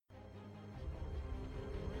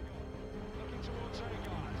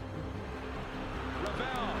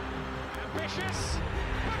Ambitious,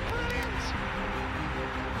 but brilliant.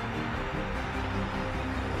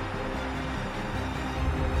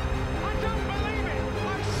 I don't believe it.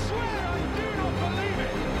 I swear I do not believe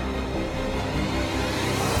it.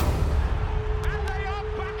 And they are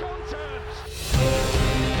back on terms.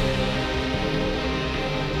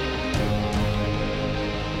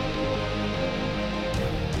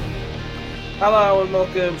 Hello and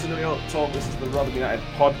welcome to New York Talk. This is the Rotherham United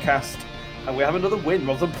podcast, and we have another win.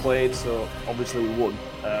 Rotherham played, so obviously we won.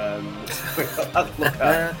 Look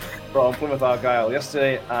at from Plymouth Argyle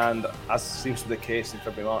yesterday, and as seems to be the case in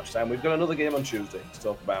February-March time, we've got another game on Tuesday to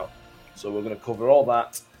talk about. So we're going to cover all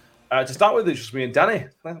that. To start with, it's just me and Danny.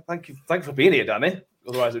 Thank you for being here, Danny.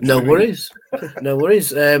 Otherwise, no worries. No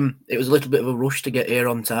worries. It was a little bit of a rush to get here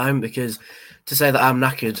on time because to say that I'm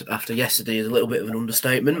knackered after yesterday is a little bit of an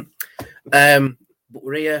understatement. But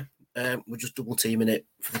we're here. We're just double teaming it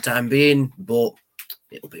for the time being, but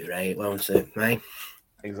it'll be right, won't it, mate?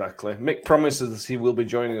 Exactly. Mick promises he will be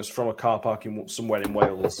joining us from a car park somewhere in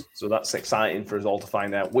Wales. So that's exciting for us all to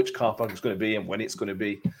find out which car park it's going to be and when it's going to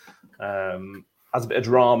be. Has a bit of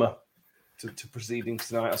drama to proceedings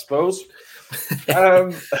tonight, I suppose.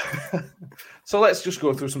 So let's just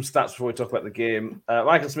go through some stats before we talk about the game.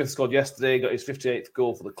 Michael Smith scored yesterday, got his 58th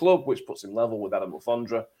goal for the club, which puts him level with Adam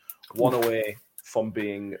Lafondra, one away from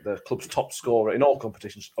being the club's top scorer in all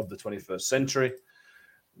competitions of the 21st century.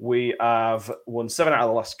 We have won 7 out of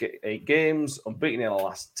the last 8 games, unbeaten in the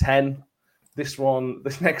last 10. This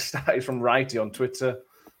next stat is from Righty on Twitter,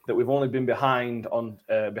 that we've only been behind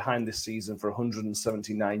this season for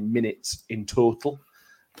 179 minutes in total.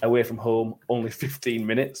 Away from home, only 15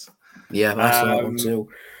 minutes. Yeah, I saw that one too.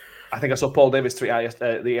 I think I saw Paul Davis tweet out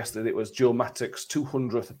yesterday. It was Joe Mattock's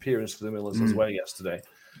 200th appearance for the Millers as well yesterday.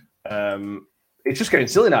 It's just getting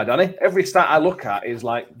silly now, Danny. Every stat I look at is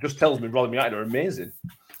just tells me Rotherham United are amazing.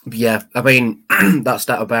 Yeah, I mean, that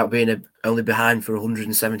stat about being only behind for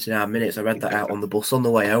 179 minutes, I read that out on the bus on the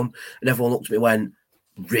way home, and everyone looked at me and went,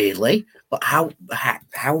 really? But how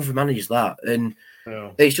have we managed that? And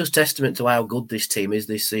it's just testament to how good this team is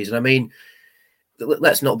this season. I mean,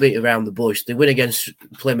 let's not beat around the bush. The win against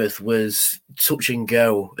Plymouth was touch and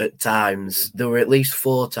go at times. There were at least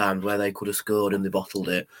 4 times where they could have scored and they bottled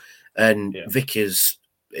it. And Vickers,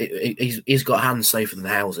 he's got hands safer than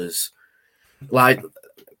houses.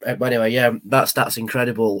 Anyway, that stat's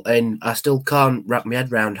incredible. And I still can't wrap my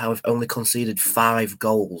head around how I've only conceded 5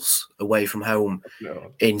 goals away from home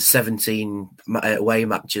in 17 away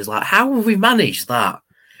matches. How have we managed that?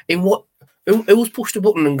 Who's pushed a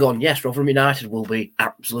button and gone, yes, Rotherham United will be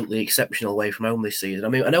absolutely exceptional away from home this season? I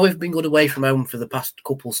mean, I know we've been good away from home for the past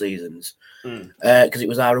couple seasons because it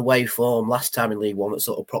was our away form last time in League One that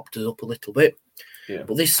sort of propped us up a little bit. Yeah.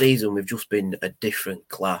 But this season, we've just been a different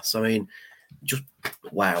class. I mean, just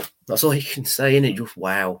wow. That's all you can say, innit? Just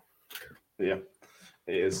wow. Yeah,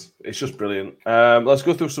 it is. It's just brilliant. Let's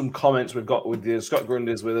go through some comments we've got with you. Scott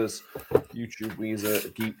Grundy's with us,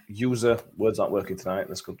 YouTube user. Words aren't working tonight.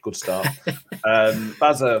 That's a good start.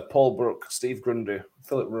 Bazza, Paul Brook, Steve Grundy,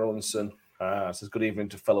 Philip Rowlinson says good evening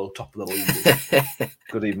to fellow top of the league.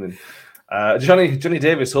 Good evening. Johnny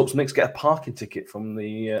Davis hopes Mick's get a parking ticket from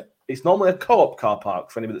the. It's normally a co-op car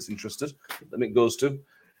park for anybody that's interested that Mick goes to.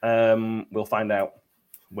 We'll find out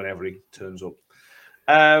whenever he turns up.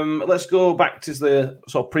 Let's go back to the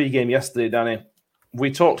sort of pre-game yesterday, Danny.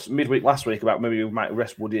 We talked midweek last week about maybe we might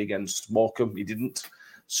rest Woody against Morecambe. He didn't,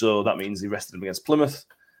 so that means he rested him against Plymouth.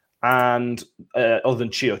 And other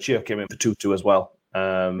than Chio came in for 2-2 as well.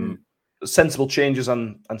 Sensible changes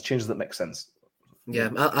and changes that make sense. Yeah,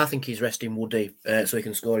 I think he's resting Woody so he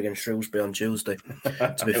can score against Shrewsbury on Tuesday,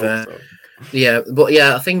 to be fair. So. Yeah, but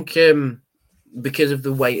I think because of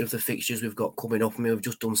the weight of the fixtures we've got coming up, I mean, we've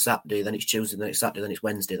just done Saturday, then it's Tuesday, then it's Saturday, then it's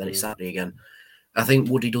Wednesday, then it's Saturday again. I think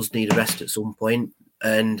Woody does need a rest at some point,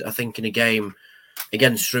 and I think in a game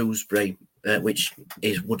against Shrewsbury, which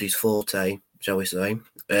is Woody's forte, shall we say,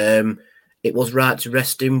 it was right to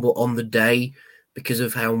rest him, but on the day, because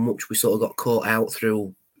of how much we sort of got caught out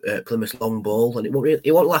through Plymouth's long ball, and it wasn't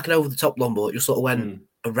like an over-the-top long ball, it just sort of went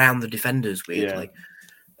around the defenders weirdly.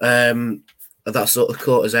 That sort of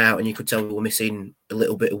caught us out, and you could tell we were missing a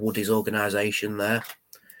little bit of Woody's organisation there.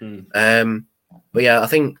 But I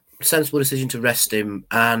think sensible decision to rest him,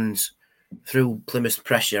 and through Plymouth's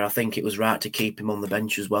pressure, I think it was right to keep him on the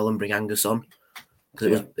bench as well and bring Angus on,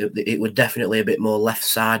 because it was definitely a bit more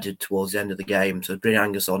left-sided towards the end of the game. So bring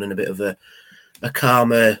Angus on in a bit of a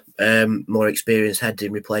calmer, more experienced head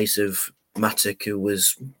in place of Mattock, who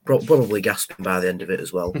was probably gasping by the end of it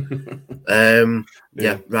as well.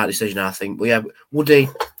 Right decision, I think. But Woody,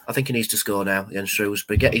 I think he needs to score now against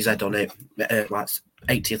Shrewsbury. Get his head on it.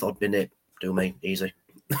 80th odd minute. do me easy.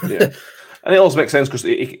 Yeah, and it also makes sense because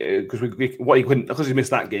he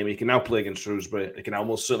missed that game, he can now play against Shrewsbury. He can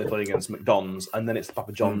almost certainly play against McDonald's, and then it's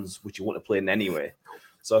Papa John's, which you want to play in anyway.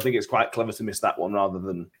 So I think it's quite clever to miss that one rather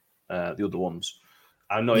than the other ones.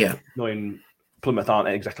 And knowing Plymouth aren't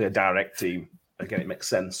exactly a direct team, again, it makes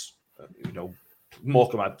sense.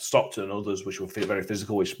 Morecambe had Stockton and others, which were very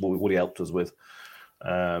physical, which Woody helped us with.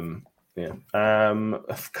 Carl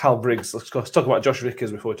Briggs. Let's talk about Josh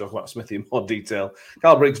Vickers before we talk about Smithy in more detail.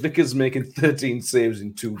 Carl Briggs, Vickers making 13 saves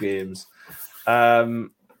in 2 games.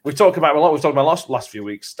 We've talked about him a lot. We've talked about last few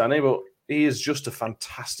weeks, Danny, but he is just a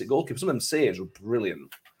fantastic goalkeeper. Some of them saves were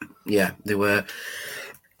brilliant. Yeah, they were.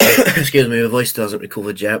 Excuse me, my voice still hasn't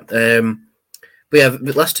recovered yet. But yeah,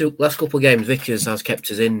 the last couple of games, Vickers has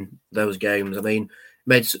kept us in those games. I mean,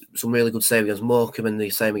 made some really good saves against Morecambe and the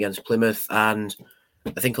same against Plymouth. And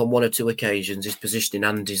I think on 1 or 2 occasions, his positioning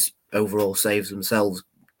and his overall saves themselves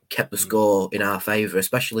kept the score in our favour,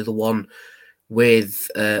 especially the one with,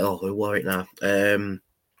 who were it now? I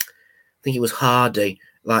think it was Hardy.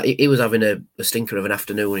 Like he was having a stinker of an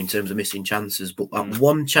afternoon in terms of missing chances. But at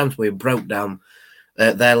one chance where he broke down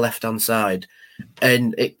their left-hand side,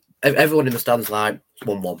 and everyone in the stands like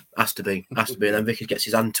 1-1 has to be, and then Vickers gets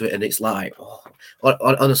his hand to it, and it's like,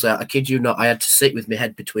 honestly, I kid you not, I had to sit with my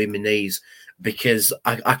head between my knees because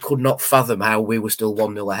I could not fathom how we were still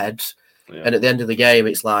 1-0 ahead. Yeah. And at the end of the game,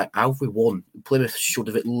 it's like, how have we won? Plymouth should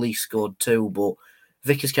have at least scored 2, but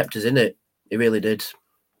Vickers kept us in it. He really did.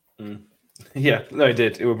 Yeah, no, he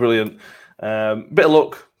did. It was brilliant. Bit of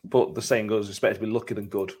luck, but the saying goes, expect to be lucky than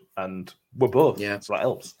good, and we're both. Yeah, so that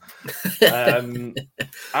helps.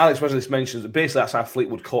 Alex Wesley mentions that basically that's how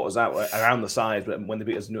Fleetwood caught us out around the side when they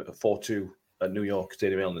beat us 4-2 at New York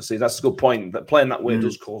Stadium in the season. That's a good point. That playing that way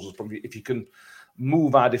does cause us probably, if you can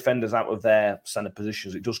move our defenders out of their centre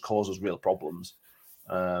positions, it does cause us real problems.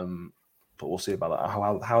 But we'll see about that.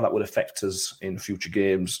 How that would affect us in future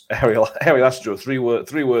games. Harry Astro, three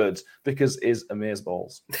words. Vickers is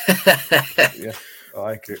amazeballs. Yeah, I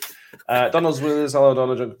like it. Donald's with us. Hello,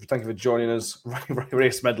 Donald. Thank you for joining us.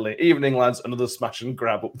 Race medley. Evening, lads. Another smash and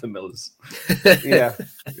grab up the Millers. Yeah.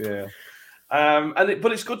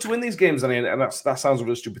 But it's good to win these games, and that sounds a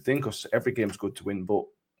really stupid thing because every game's good to win. But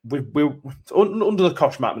we're under the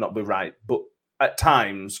Koch map, not be right. But at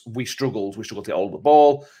times we struggled. We struggled to get hold of the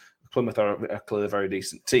ball. Plymouth are clearly a very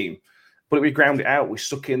decent team, but we ground it out. We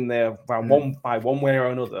stuck in there by one way or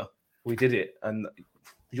another. We did it, and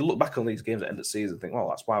you look back on these games at the end of the season and think, well,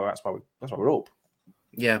 that's why we're up.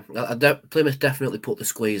 Yeah, Plymouth definitely put the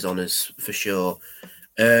squeeze on us for sure,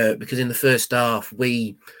 because in the first half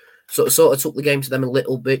we sort of took the game to them a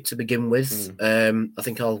little bit to begin with. I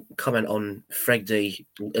think I'll comment on Fregdy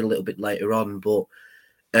a little bit later on, but.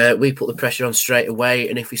 We put the pressure on straight away,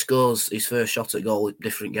 and if he scores his first shot at goal,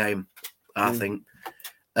 different game, I think.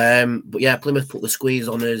 But yeah, Plymouth put the squeeze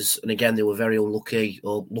on us, and again, they were very unlucky,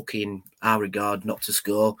 or lucky in our regard, not to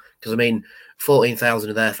score. Because I mean, 14,000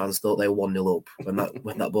 of their fans thought they were 1-0 up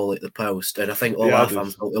when that ball hit the post, and I think all our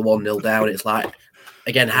fans thought they were 1-0 down. It's like,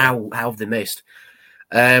 again, how have they missed?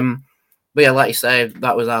 But yeah, like you say,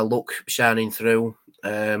 that was our luck shining through.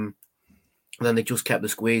 And then they just kept the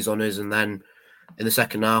squeeze on us, and then. In the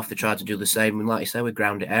second half, they tried to do the same. And like you say, we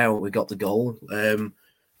ground it out. We got the goal and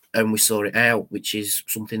we saw it out, which is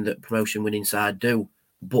something that promotion winning side do.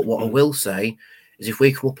 But what I will say is if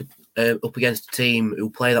we come up against a team who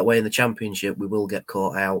play that way in the Championship, we will get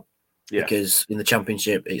caught out. Yeah. Because in the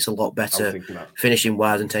Championship, it's a lot better finishing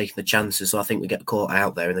wise and taking the chances. So I think we get caught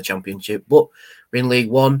out there in the Championship. But we're in League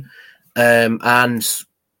One. And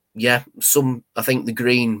yeah, I think the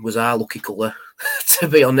green was our lucky colour. To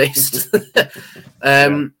be honest,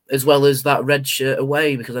 as well as that red shirt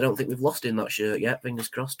away, because I don't think we've lost in that shirt yet. Fingers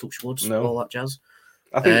crossed, touch wood, all that jazz.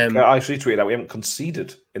 I think I actually tweeted that we haven't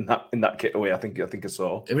conceded in that kit away. I think I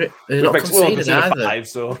saw. We're not conceded either. 5,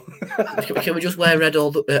 so can we just wear red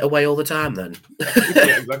away all the time then?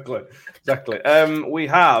 Yeah, exactly. We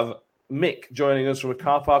have Mick joining us from a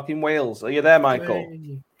car park in Wales. Are you there, Michael?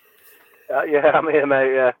 Yeah, I'm here,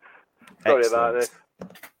 mate. Yeah, sorry about this.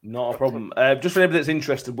 Not a problem. Just for anybody that's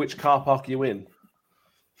interested, which car park are you in?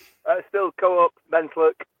 Still Co-op,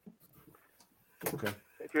 Benslock. Okay.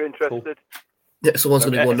 If you're interested. Cool. Yeah, someone's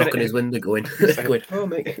going to go knock on his window going, oh,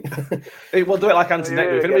 mate. Hey, well, do it like Anthony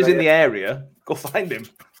Neckwood. If anybody's in the area, go find him.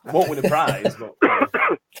 Won't win a prize, but...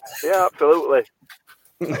 Yeah, absolutely.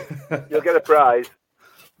 You'll get a prize.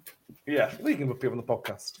 Yeah, we can put people on the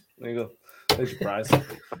podcast. There you go. There's your prize.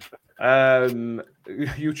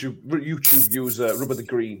 YouTube user Rubber the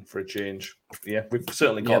Green for a change. Yeah, we've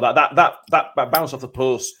certainly got that. That bounced off the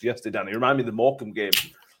post yesterday, Danny. Remind me of the Morecambe game.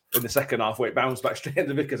 in the second half where it bounced back straight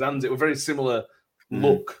into Vickers' hands. It was a very similar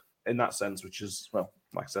look in that sense, which is, well,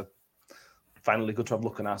 like I said, finally good to have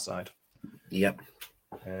luck on our side. Yep.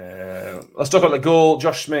 Let's talk about the goal.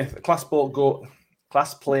 Josh Smith, class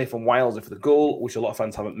play from Wilder for the goal, which a lot of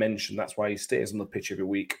fans haven't mentioned. That's why he stays on the pitch every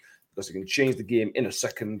week, because he can change the game in a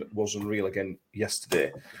second. Was unreal again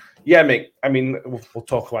yesterday. Yeah, mate. I mean, we'll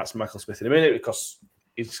talk about Michael Smith in a minute because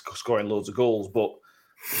he's scoring loads of goals, but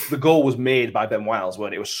the goal was made by Ben Wiles,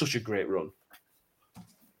 wasn't it? It was such a great run.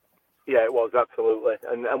 Yeah, it was, absolutely.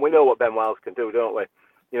 And we know what Ben Wiles can do, don't we?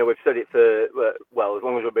 You know, we've said it for, well, as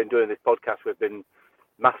long as we've been doing this podcast, we've been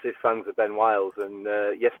massive fans of Ben Wiles. And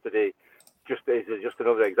yesterday is just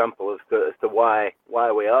another example as to why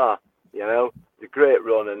we are, you know. It's a great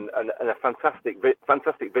run and a fantastic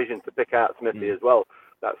vision to pick out Smithy as well.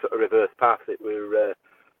 That sort of reverse pass, it were,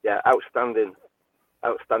 outstanding.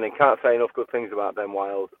 Outstanding. Can't say enough good things about Ben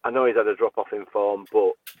Wiles. I know he's had a drop-off in form,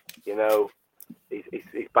 but, you know,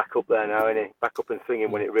 he's back up there now, isn't he? Back up and singing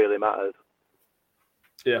when it really matters.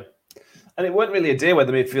 Yeah. And it weren't really a day where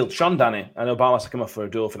the midfield shone, Danny. I know Barlas come off for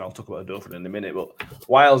Odoffin. I'll talk about Odoffin in a minute, but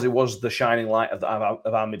Wiles, it was the shining light of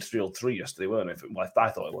our midfield three yesterday, weren't it? Well, I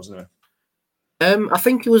thought it was, wasn't it? I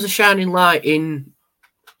think it was a shining light in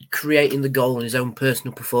creating the goal in his own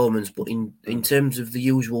personal performance, but in terms of the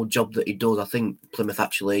usual job that he does, I think Plymouth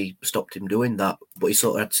actually stopped him doing that, but he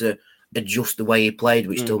sort of had to adjust the way he played,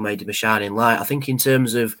 which still made him a shining light. I think in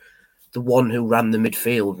terms of the one who ran the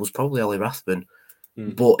midfield was probably Ollie Rathbun,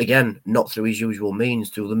 but again, not through his usual means,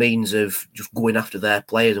 through the means of just going after their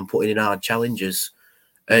players and putting in hard challenges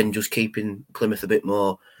and just keeping Plymouth a bit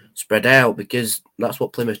more spread out, because that's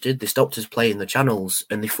what Plymouth did. They stopped us playing the channels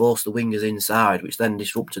and they forced the wingers inside, which then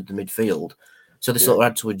disrupted the midfield. So they sort of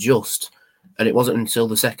had to adjust. And it wasn't until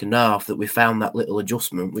the second half that we found that little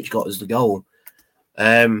adjustment, which got us the goal.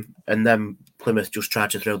 And then Plymouth just tried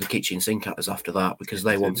to throw the kitchen sink at us after that, because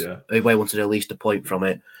they wanted at least a point from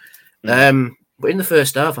it. But in the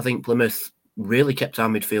first half, I think Plymouth really kept our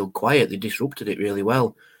midfield quiet. They disrupted it really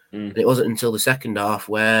well. And it wasn't until the second half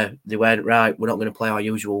where they went, right, we're not going to play our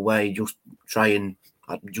usual way, just try and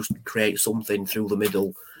just create something through the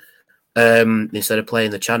middle instead of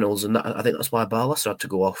playing the channels. And I think that's why Barlas had to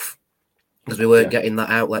go off, because we weren't getting that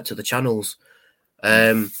outlet to the channels.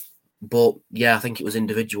 But yeah, I think it was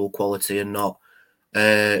individual quality and not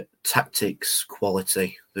tactics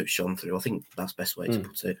quality that shone through. I think that's the best way to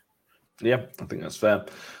put it. Yeah, I think that's fair.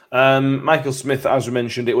 Michael Smith, as we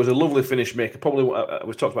mentioned, it was a lovely finish maker. Probably,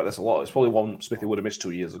 we've talked about this a lot. It's probably one Smithy would have missed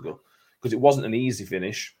 2 years ago, because it wasn't an easy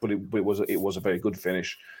finish, but it was a very good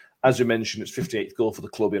finish. As you mentioned, it's 58th goal for the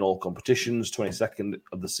club in all competitions, 22nd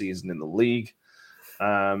of the season in the league.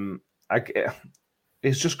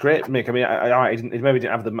 It's just great, Mick. I mean, he maybe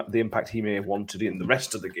didn't have the impact he may have wanted in the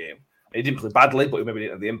rest of the game. He didn't play badly, but he maybe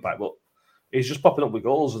didn't have the impact. But he's just popping up with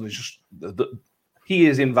goals, and he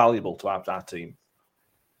is invaluable to our team.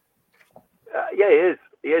 Yeah, he is.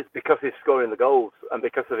 He is, because he's scoring the goals and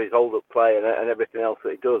because of his hold-up play and everything else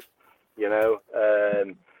that he does. You know,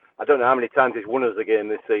 I don't know how many times he's won us a game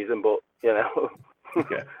this season, but you know,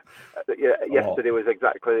 yesterday was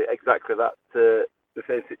exactly that the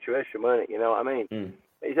same situation, wasn't it? You know what I mean?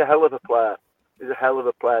 He's a hell of a player.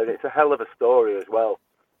 And it's a hell of a story as well.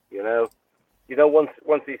 You know,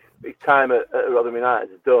 once his time at Rotherham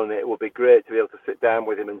United is done, it would be great to be able to sit down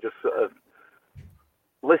with him and just sort of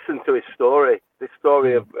listen to his story, this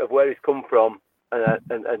story of where he's come from and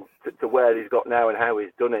to where he's got now and how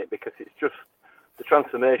he's done it, because it's just, the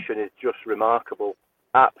transformation is just remarkable,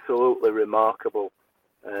 absolutely remarkable.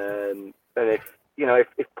 And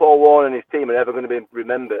if Paul Warne and his team are ever going to be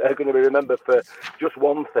remembered for just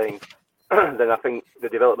one thing, then I think the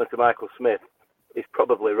development of Michael Smith is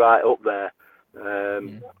probably right up there.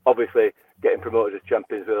 Obviously, getting promoted as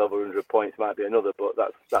champions with over 100 points might be another, but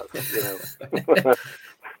that's you know.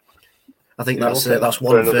 I think that's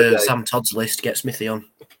one for Sam Todd's list. Get Smithy on.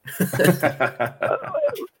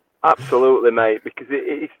 Absolutely, mate, because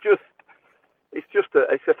it's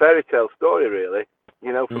a fairy tale story, really.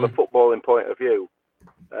 You know, from a footballing point of view,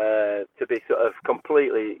 to be sort of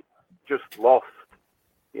completely just lost.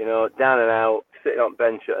 You know, down and out, sitting on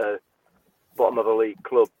bench at a bottom of a league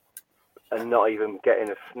club and not even getting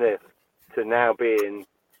a sniff, to now being,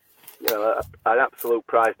 you know, an absolute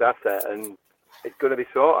prized asset, and it's going to be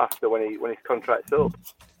sought after when his contract's up.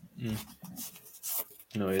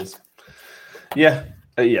 No, he is. Yeah.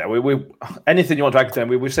 We anything you want to add to him?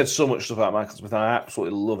 We've said so much stuff about Michael Smith. I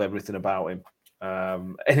absolutely love everything about him.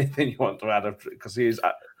 Anything you want to add? Because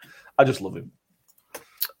I just love him.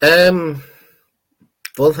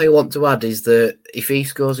 One thing I want to add is that if he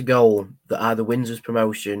scores a goal that either wins us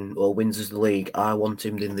promotion or wins us the league, I want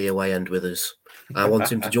him in the away end with us. I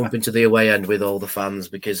want him to jump into the away end with all the fans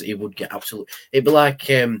because he would get absolute. It'd be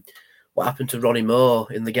like what happened to Ronnie Moore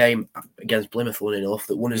in the game against Plymouth, funny enough,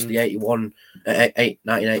 that won us the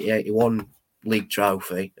 1980-81 league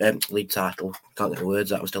trophy, league title. Can't get the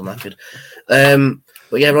words out, I'm still knackered.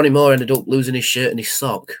 But yeah, Ronnie Moore ended up losing his shirt and his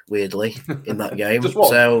sock, weirdly, in that game.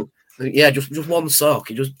 So. Yeah, just one sock.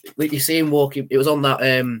 You see him walking. It was on that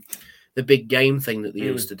the big game thing that they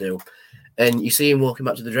used to do, and you see him walking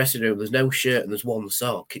back to the dressing room. There's no shirt and there's one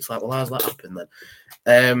sock. It's like, well, how's that happen then?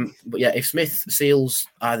 But yeah, if Smith seals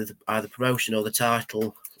either promotion or the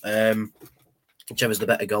title, whichever's the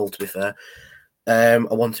better goal, to be fair, I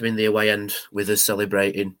want him in the away end with us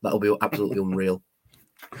celebrating. That'll be absolutely unreal.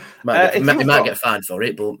 He might get fined for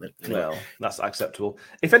it, but well, that's acceptable.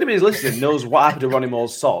 If anybody's listening knows what happened to Ronnie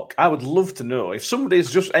Moore's sock, I would love to know. If somebody's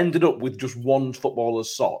just ended up with just one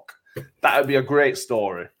footballer's sock, that would be a great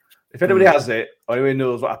story. If anybody has it or anybody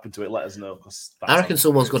knows what happened to it, let us know. I reckon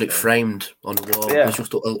someone's got it framed on the wall. Yeah. It's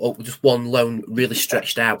just one lone, really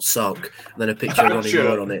stretched out sock, and then a picture of Ronnie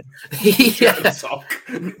Moore on it. Yeah, sock.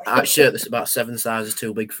 That shirt that's about 7 sizes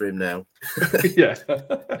too big for him now. Yeah,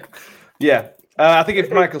 yeah. I think if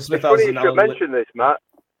Michael Smith has you should mention this, Matt.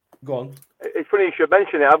 Go on. It's funny you should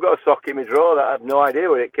mention it. I've got a sock in my drawer that I have no idea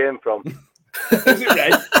where it came from. Is it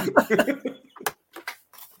red?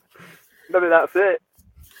 Maybe that's it.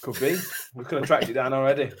 Could be. We could have tracked it down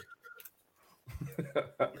already.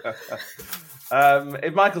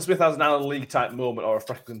 If Michael Smith has an Alan League type moment or a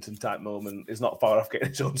Frecklington type moment, he's not far off getting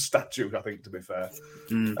his own statue, I think, to be fair.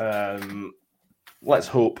 Let's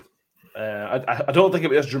hope. I don't think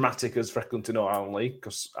it'll be as dramatic as Frecklington or Alan League,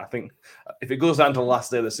 because I think if it goes down to the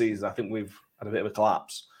last day of the season, I think we've had a bit of a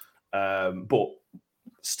collapse. But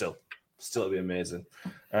still it'll be amazing.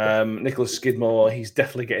 Nicholas Skidmore, he's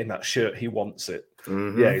definitely getting that shirt. He wants it.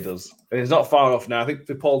 Mm-hmm. Yeah, he does. And he's not far off now. I think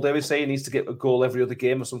Paul Davis say he needs to get a goal every other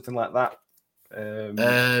game or something like that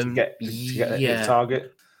to get a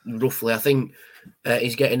target. Roughly, I think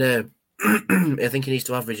he's getting a. I think he needs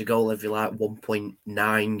to average a goal every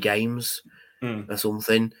 1.9 games or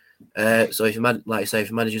something. So if he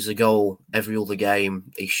manages a goal every other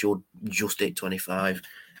game, he should just hit 25.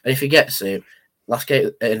 And if he gets it,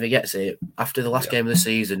 after the last game of the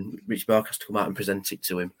season, Rich Mark has to come out and present it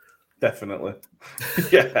to him. Definitely.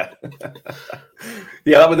 Yeah.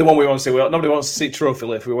 Yeah, that was the one we want to see. Nobody wants to see trophy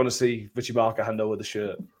lift. We want to see Richie Barker hand over the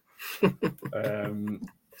shirt.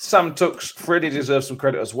 Sam Tucks, Freddie deserves some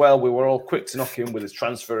credit as well. We were all quick to knock him with his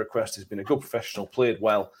transfer request. He's been a good professional, played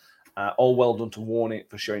well. All well done to Warney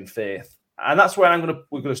for showing faith. And that's where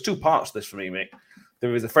there's 2 parts to this for me, Mick.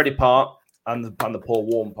 There is the Freddie part and the Paul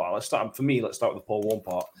Warne part. Let's start with the Paul Warne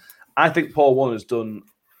part. I think Paul Warne has done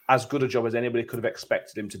as good a job as anybody could have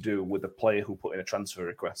expected him to do with a player who put in a transfer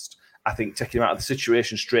request. I think taking him out of the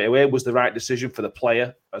situation straight away was the right decision for the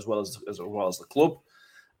player as well as the club.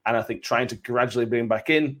 And I think trying to gradually bring him back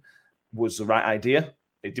in was the right idea.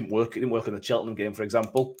 It didn't work. It didn't work in the Cheltenham game, for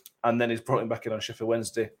example. And then he's brought him back in on Sheffield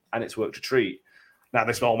Wednesday, and it's worked a treat. Now,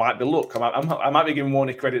 this all might be luck. I might be giving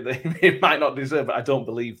Warney credit that he might not deserve, but I don't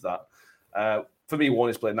believe that. For me,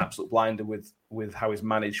 Warney's played an absolute blinder with how he's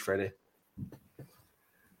managed Freddie.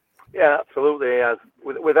 Yeah, absolutely, he has,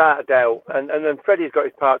 without a doubt. And then Freddie's got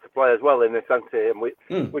his part to play as well in this, hasn't he? And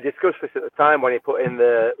we discussed this at the time when he put in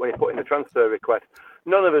the transfer request.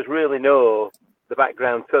 None of us really know the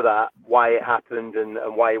background to that, why it happened and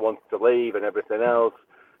why he wanted to leave and everything else.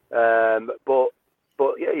 But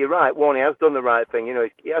yeah, you're right. Warney has done the right thing. You know,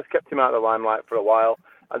 he has kept him out of the limelight for a while,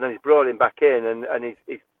 and then he's brought him back in, and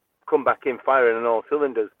he's come back in firing on all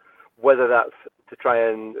cylinders. Whether that's to try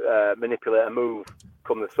and manipulate a move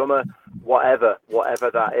come the summer, whatever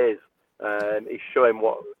that is, he's showing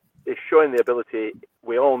the ability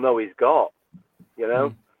we all know he's got. You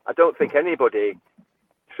know, I don't think anybody,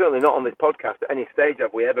 certainly not on this podcast, at any stage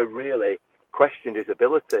have we ever really questioned his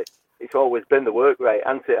ability. It's always been the work rate,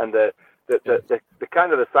 hasn't it, and the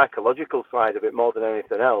kind of the psychological side of it more than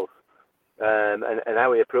anything else, and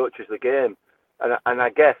how he approaches the game. And I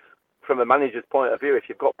guess from a manager's point of view, if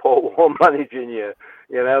you've got Paul Warne managing you,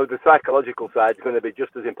 you know, the psychological side is going to be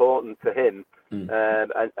just as important to him,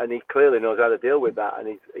 and he clearly knows how to deal with that,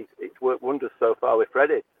 and it's worked wonders so far with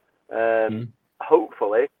Freddie.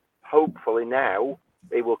 Hopefully now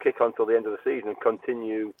he will kick on till the end of the season and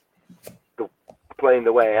continue playing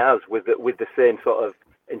the way he has with the same sort of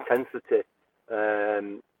intensity.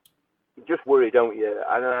 You just worry, don't you?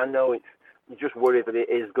 I know you just worry that it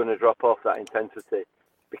is going to drop off, that intensity,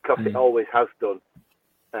 because it always has done,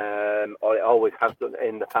 or it always has done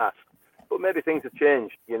in the past. But maybe things have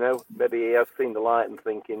changed, Maybe he has seen the light and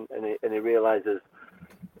thinking, and he realises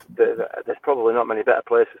that there's probably not many better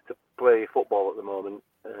places to play football at the moment,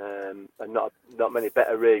 and not many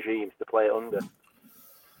better regimes to play it under.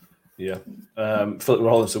 Yeah. Philip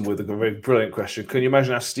Rawlinson with a very brilliant question. Can you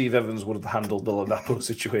imagine how Steve Evans would have handled the Ladapo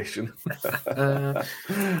situation?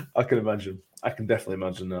 I can imagine. I can definitely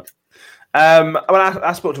imagine that.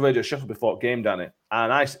 I spoke to Radio Sheffield before game, Danny,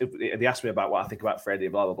 and they asked me about what I think about Freddie,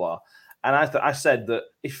 blah, blah, blah. And I said that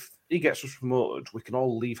if he gets us promoted, we can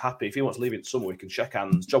all leave happy. If he wants to leave in summer, we can shake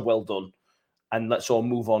hands, job well done, and let's all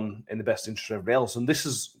move on in the best interest of everybody else. And this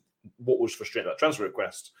is what was frustrating about transfer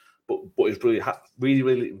request. But it's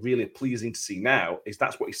really pleasing to see now is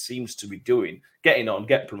that's what he seems to be doing, getting on,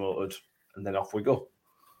 get promoted, and then off we go.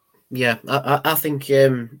 Yeah, I think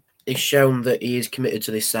it's shown that he is committed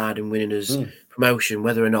to this side and winning his promotion.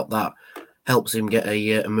 Whether or not that helps him get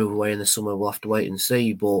a move away in the summer, we'll have to wait and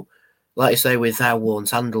see. But like I say, with how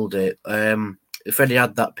Warren's handled it, Freddie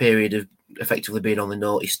had that period of effectively being on the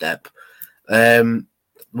naughty step.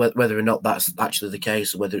 Whether or not that's actually the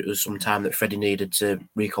case, or whether it was some time that Freddie needed to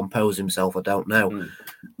recompose himself, I don't know.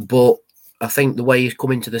 But I think the way he's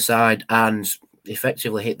come into the side and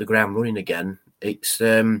effectively hit the ground running again, it's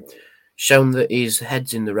shown that his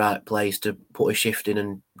head's in the right place to put a shift in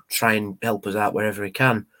and try and help us out wherever he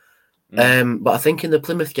can. But I think in the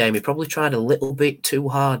Plymouth game, he probably tried a little bit too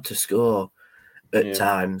hard to score at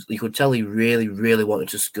times. You could tell he really, really wanted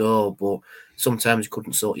to score, but sometimes he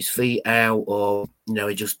couldn't sort his feet out, or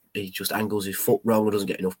he just angles his foot wrong or doesn't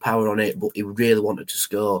get enough power on it. But he really wanted to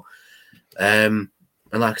score. And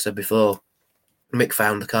like I said before, Mick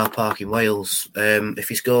found the car park in Wales. If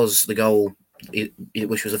he scores the goal,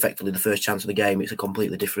 which was effectively the first chance of the game, it's a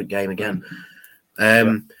completely different game again.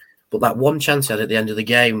 But that one chance he had at the end of the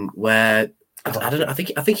game where I don't know, I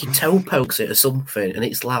think he toe pokes it or something, and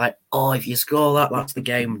it's like, oh, if you score that, that's the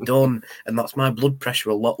game done, and that's my blood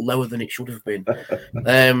pressure a lot lower than it should have been.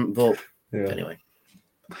 But anyway,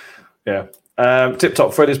 tip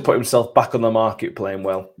top. Freddie's put himself back on the market, playing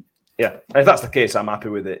well. Yeah, if that's the case, I'm happy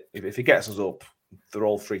with it. If he gets us up, they're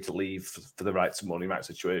all free to leave for the right money, right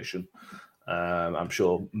situation. I'm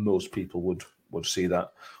sure most people would see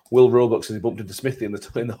that. Will Roebuck says he bumped into Smithy in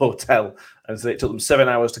the hotel and said it took them 7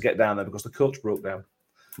 hours to get down there because the coach broke down.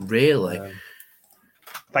 Really?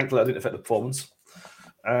 Thankfully, that didn't affect the performance.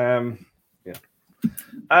 So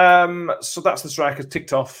that's the strikers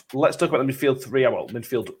ticked off. Let's talk about the midfield three. Well,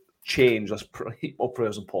 midfield change. Let's more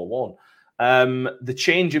prayers on Paul Warne. The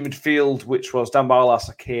change in midfield, which was Dan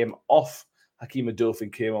Barlaser came off. Hakeem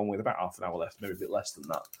Adofin came on with about half an hour left, maybe a bit less than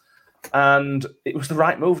that. And it was the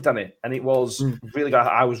right move, Danny. And it was really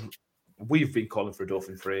good. We've been calling for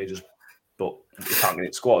Adofin for ages, but we can't get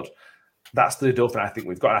it squad. That's the Adofin I think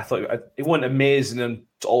we've got. And I thought it wasn't amazing and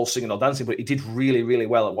all singing or dancing, but he did really, really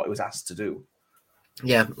well at what he was asked to do.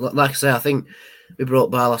 Yeah, like I say, I think we brought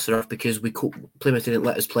Barlaser off because Plymouth didn't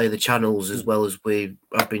let us play the channels as well as we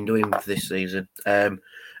have been doing for this season. And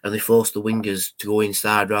they forced the wingers to go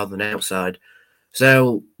inside rather than outside.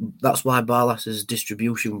 So that's why Barlaser's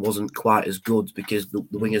distribution wasn't quite as good, because the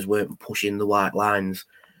wingers weren't pushing the white lines.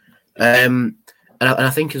 And I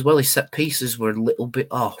think as well his set pieces were a little bit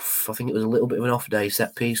off. I think it was a little bit of an off day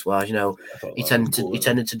set piece wise. He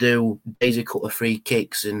tended to do daisy cutter free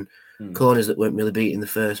kicks and corners that weren't really beating the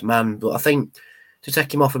first man. But I think to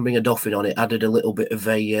take him off and bring a Doffin on it added a little bit of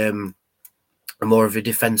a more of a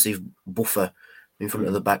defensive buffer in front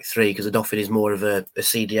of the back three, because Adofin is more of a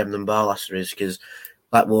CDM than Barlaser is, because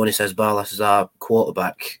like Warney says, Barlaser's our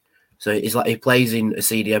quarterback. So it's like he plays in a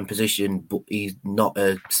CDM position, but he's not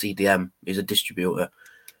a CDM, he's a distributor.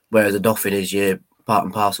 Whereas Adofin is your part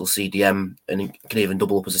and parcel CDM, and he can even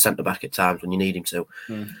double up as a centre-back at times when you need him to.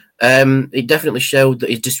 It definitely showed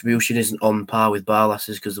that his distribution isn't on par with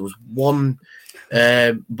Barlaser's, because there was one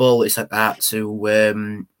ball that he sent out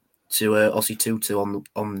to Ossie Tutu on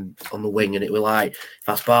the wing, and it was like, if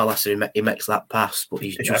that's Barlaser, he makes that pass, but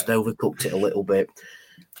he's just overcooked it a little bit.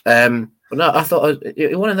 But no, I thought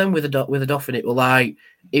one of them with a Doffin, it was like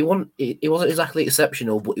he wasn't exactly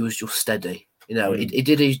exceptional, but he was just steady. He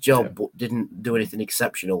did his job, but didn't do anything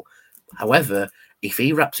exceptional. However, if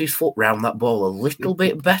he wraps his foot round that ball a little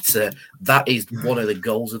bit better, that is one of the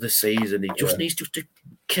goals of the season. He just needs to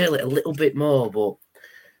curl it a little bit more, but.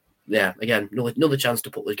 Yeah, again, another chance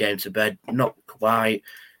to put the game to bed. Not quite,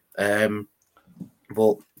 but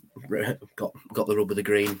got the rub of the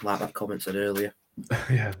green, like that comment said earlier.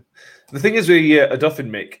 Yeah, the thing is with Adofin,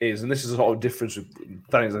 Mick, is, and this is a sort of difference with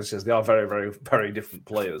Danny, as says, they are very, very, very different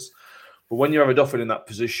players. But when you have Adofin in that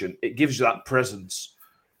position, it gives you that presence.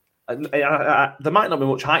 there might not be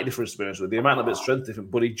much height difference, to be honest with you. There might not be strength difference,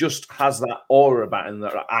 but he just has that aura about him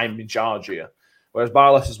that I'm in charge here. Whereas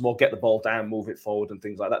Barlas is more get the ball down, move it forward, and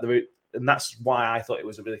things like that. And that's why I thought it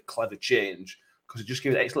was a really clever change, because it just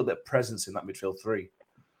gives an extra little bit of presence in that midfield three.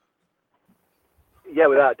 Yeah,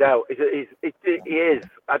 without doubt. He is.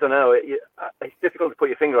 I don't know. It's difficult to put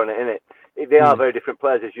your finger on it, isn't it? They are very different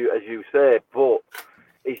players, as you say, but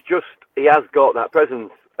he has got that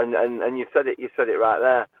presence, and you said it right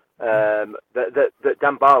there. That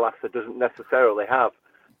Dan Barlaser doesn't necessarily have.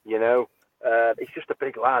 You know, he's just a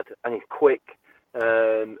big lad, and he's quick.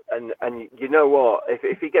 And you know what?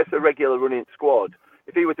 If he gets a regular running squad,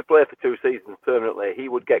 if he were to play for 2 seasons permanently, he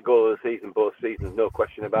would get goal of the season both seasons, no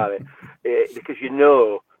question about it. Because you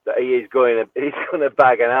know that he's going to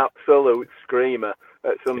bag an absolute screamer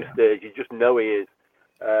at some stage. You just know he is.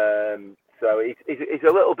 So he's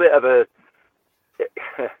a little bit of a.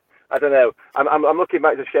 I don't know. I'm looking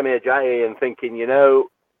back to Shemi Ajayi and thinking, you know,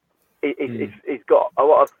 he's got a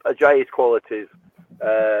lot of Ajayi's qualities.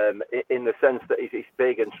 In the sense that he's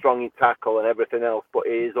big and strong in tackle and everything else, but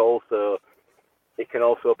he can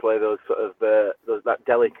also play those sort of that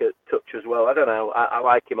delicate touch as well. I don't know. I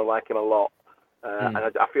like him. I like him a lot, and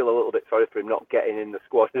I feel a little bit sorry for him not getting in the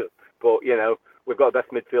squad. But you know, we've got the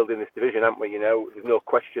best midfield in this division, haven't we? You know, there's no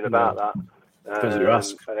question about that. And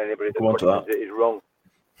anybody that questions it is wrong.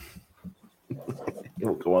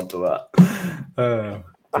 You'll go on to that.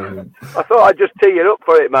 I thought I'd just tee you up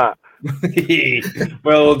for it, Matt.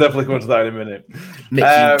 Well, we'll definitely come on to that in a minute. Make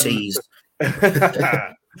you teased.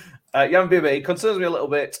 Jan Bibi, it concerns me a little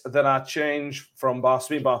bit that our change from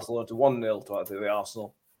Barcelona to 1-0 to the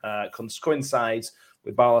Arsenal coincides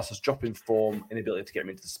with Barlas' dropping form, inability to get him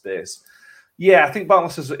into the space. Yeah, I think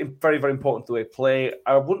Barlas is very, very important to the way of play.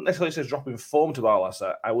 I wouldn't necessarily say dropping form to Barlas.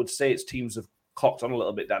 I would say it's teams have clocked on a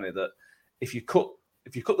little bit, Danny, that if you cut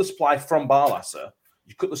the supply from Barlas,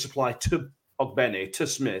 you cut the supply to Ogbene, to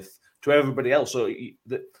Smith, to everybody else. So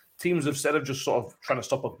the teams, instead of just sort of trying to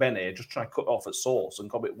stop Ogbene, just try to cut off at source and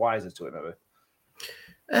got a bit wiser to it,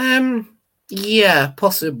 maybe. Yeah,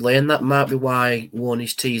 possibly, and that might be why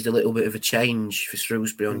Warney's teased a little bit of a change for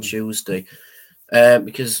Shrewsbury on Tuesday,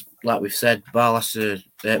 because, like we've said, Barlaser,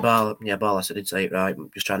 Barlaser, I did say it right. I'm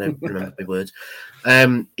just trying to remember my words.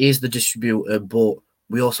 Is the distributor, but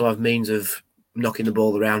we also have means of knocking the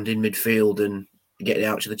ball around in midfield and getting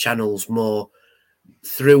out to the channels more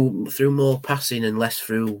through more passing and less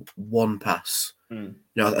through one pass. You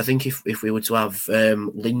know, I think if we were to have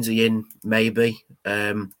Lindsay in, maybe,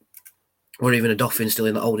 or even a Dauphin still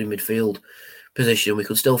in the holding midfield position, we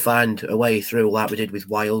could still find a way through like we did with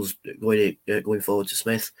Wiles going forward to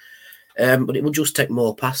Smith. But it will just take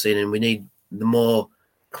more passing, and we need the more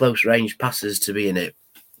close range passes to be in it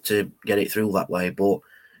to get it through that way. But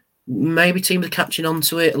maybe teams are catching on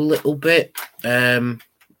to it a little bit. I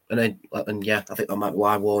think that might be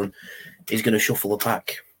why Warren is going to shuffle the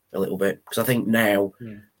pack a little bit, because I think now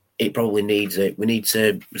it probably needs it. We need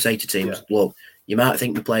to say to teams, look, you might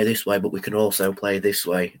think we play this way, but we can also play this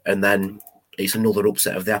way, and then it's another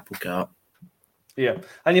upset of the apple cart. Yeah,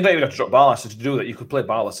 and you don't even have to drop Barlaser to do that. You could play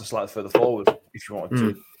Barlaser slightly further forward if you wanted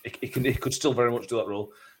to. It could still very much do that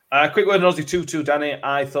role. Quick word on Aussie 2-2, Danny.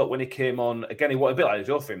 I thought when he came on, again, he was a bit like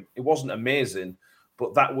the Dauphin. It wasn't amazing,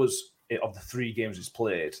 but that was, of the 3 games he's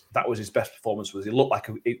played, that was his best performance. It looked like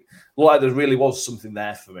there really was something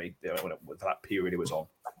there for me with that period he was on.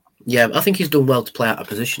 Yeah, I think he's done well to play out of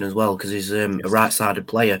position as well, because he's a right-sided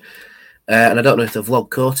player. And I don't know if the vlog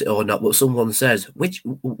caught it or not, but someone says, which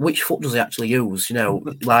foot does he actually use? You know,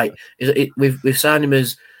 like we've signed him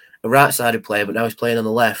as a right-sided player, but now he's playing on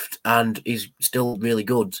the left, and he's still really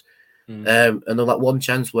good. And there's that one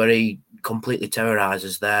chance where he completely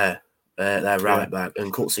terrorises their right back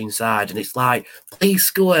and cuts inside, and it's like, please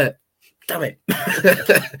score it. Damn it.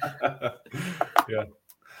 Yeah.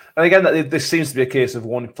 And again, this seems to be a case of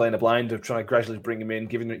one playing a blind, of trying to gradually bring him in,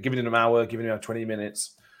 giving him an hour, giving him 20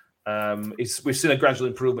 minutes. We've seen a gradual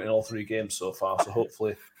improvement in all 3 games so far, so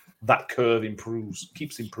hopefully that curve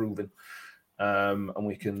keeps improving, and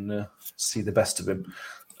we can see the best of him.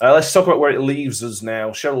 Let's talk about where it leaves us now.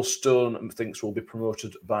 Cheryl Stone thinks we'll be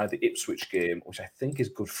promoted by the Ipswich game, which I think is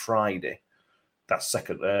Good Friday. That's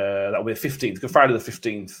second. That'll be the 15th. Good Friday the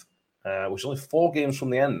 15th, which is only 4 games from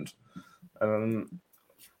the end.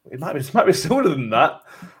 It might be sooner than that.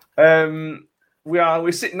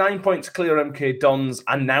 We sit 9 points clear of MK Dons,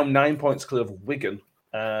 and now 9 points clear of Wigan.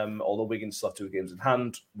 Although Wigan still have 2 games in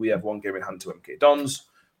hand, we have 1 game in hand to MK Dons.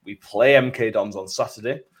 We play MK Dons on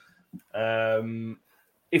Saturday.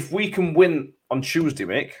 If we can win on Tuesday,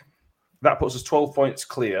 Mick, that puts us 12 points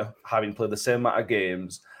clear, having played the same amount of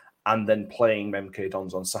games, and then playing MK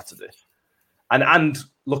Dons on Saturday. And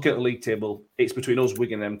looking at the league table, it's between us,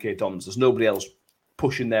 Wigan, and MK Dons. There's nobody else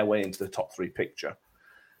pushing their way into the top 3 picture.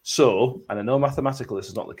 So, and I know mathematically this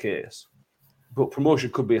is not the case, but promotion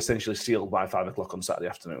could be essentially sealed by 5 o'clock on Saturday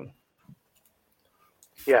afternoon.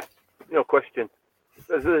 Yeah, no question.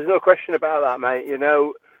 There's no question about that, mate.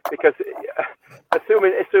 Because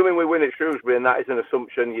assuming we win at Shrewsbury, and that is an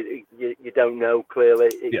assumption, you don't know clearly.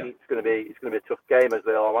 It's going to be a tough game, as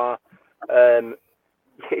they all are.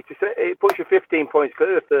 It puts you 15 points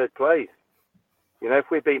clear of 3rd place. If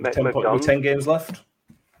we beat McDonald's, with 10 games left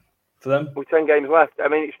for them. With 10 games left, I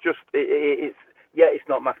mean, it's just it's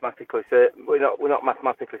not mathematically safe. We're not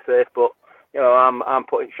mathematically safe, but I'm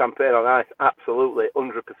putting champagne on ice. Absolutely,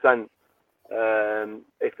 100%.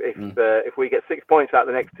 If we get 6 points out of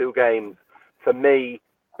the next 2 games, for me,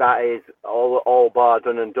 that is all bar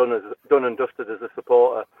done and dusted as a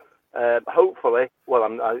supporter. Hopefully,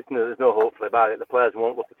 there's no hopefully about it. The players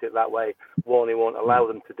won't look at it that way. Warney won't allow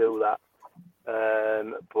them to do that.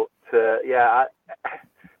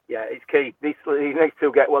 It's key. These next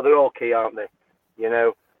 2 they're all key, aren't they?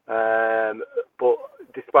 But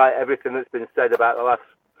despite everything that's been said about the last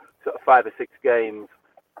sort of 5 or 6 games,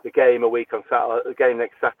 the game a week on Saturday, the game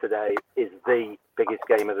next Saturday is the biggest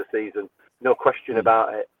game of the season. No question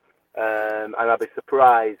about it. And I'll be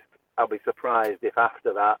surprised if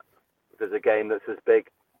after that there's a game that's as big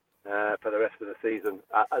for the rest of the season,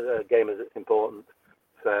 a game as it's important.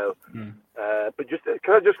 So, but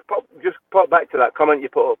can I just pop back to that comment you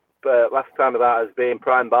put up last time about us being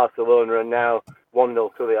prime Barcelona and now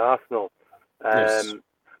 1-0 to the Arsenal. Yes.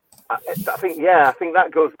 I think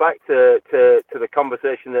that goes back to the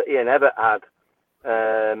conversation that Ian Evatt had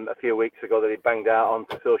a few weeks ago that he banged out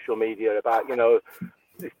onto social media about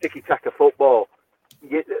this tiki-taka football.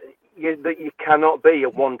 You cannot be a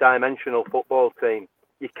one-dimensional football team.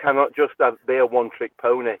 You cannot just be a one-trick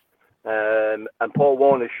pony. And Paul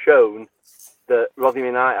Warner's shown that Rotherham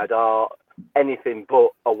United are anything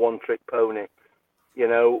but a one-trick pony.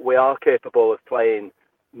 We are capable of playing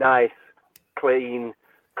nice, clean,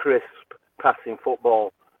 crisp passing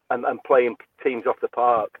football and playing teams off the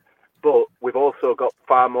park. But we've also got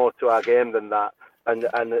far more to our game than that. And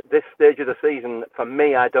at this stage of the season, for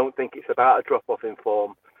me, I don't think it's about a drop-off in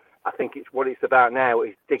form. I think what it's about now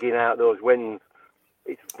is digging out those wins.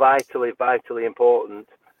 It's vitally, vitally important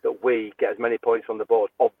that we get as many points on the board,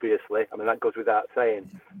 obviously. I mean, that goes without saying.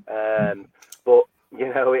 But,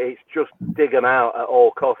 it's just dig them out at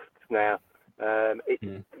all costs now.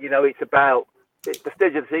 It's about... the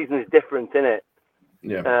stage of the season is different, isn't it?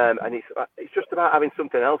 Yeah. And it's just about having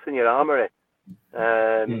something else in your armoury.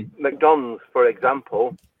 McDonald's, for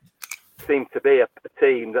example, seem to be a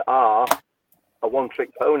team that are a one-trick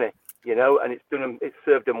pony, and it's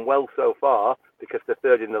served them well so far because they're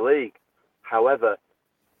 3rd in the league. However,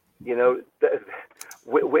 we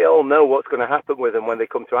all know what's going to happen with them when they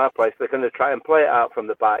come to our place. They're going to try and play it out from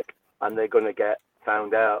the back, and they're going to get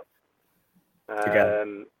found out.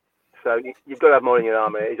 Again. So you've got to have more in your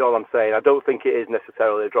armour, is all I'm saying. I don't think it is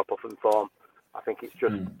necessarily a drop-off in form. I think it's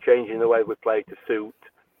just changing the way we play to suit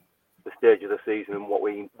the stage of the season and what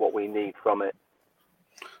we need from it.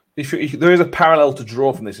 There is a parallel to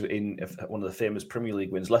draw from this in one of the famous Premier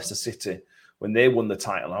League wins, Leicester City, when they won the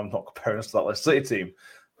title. I'm not comparing us to that Leicester City team,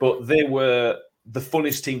 but they were the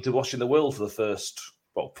funnest team to watch in the world for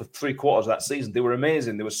for 3 quarters of that season. They were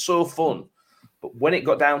amazing. They were so fun. But when it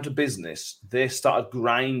got down to business, they started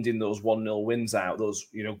grinding those 1-0 wins out, those,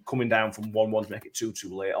 coming down from 1-1 to make it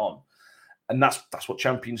 2-2 late on. And that's what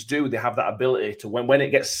champions do. They have that ability to, when it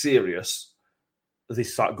gets serious, they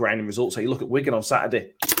start grinding results. So you look at Wigan on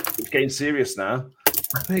Saturday, it's getting serious now.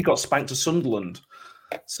 They got spanked to Sunderland.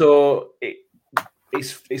 So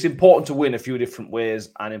it's important to win a few different ways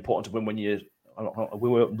and important to win when we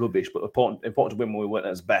weren't rubbish, but important to win when we weren't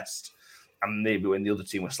at its best. And maybe when the other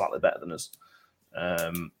team was slightly better than us.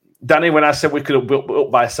 Danny, when I said we could have built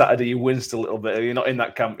up by Saturday, you winced a little bit. You're not in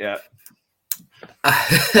that camp yet.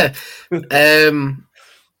 I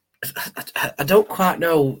don't quite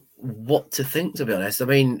know what to think, to be honest. I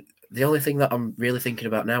mean, the only thing that I'm really thinking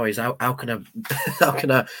about now is how can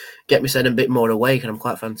I get myself a bit more awake, and I'm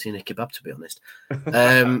quite fancying a kebab, to be honest.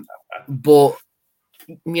 But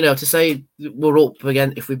to say we're up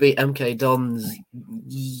again if we beat MK Dons,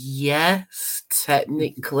 yes,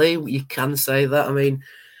 technically you can say that. I mean,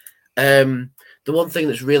 the one thing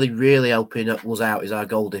that's really, really helping us out is our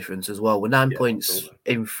goal difference as well. We're 9 points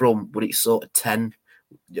absolutely in front, but it's sort of 10.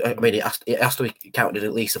 I mean, it has to be counted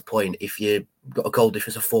at least a point if you've got a goal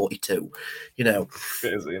difference of 42. It is,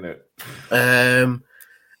 isn't it?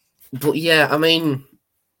 But yeah, I mean,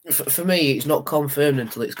 For me, it's not confirmed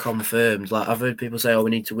until it's confirmed. Like I've heard people say, "Oh, we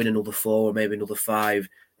need to win another 4 or maybe another 5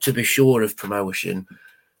 to be sure of promotion."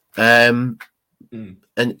 But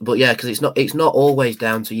yeah, because it's not always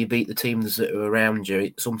down to you beat the teams that are around you.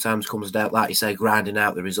 It sometimes comes down, like you say, grinding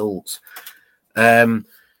out the results. And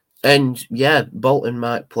yeah, Bolton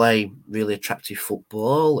might play really attractive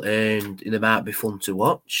football, and they might be fun to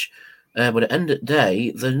watch. But at the end of the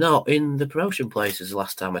day, they're not in the promotion places. The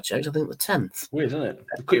last time I checked, I think the 10th. Weird, isn't it?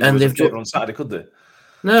 They couldn't even lose on Saturday, could they?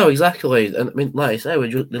 No, exactly. And I mean, like I say,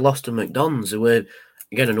 they lost to McDonald's, who were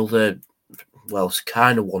again another, well,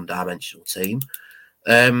 kind of one-dimensional team.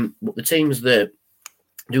 But the teams that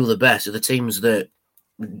do the best are the teams that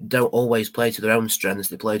don't always play to their own strengths;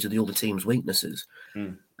 they play to the other team's weaknesses.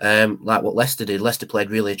 Like what Leicester did. Leicester played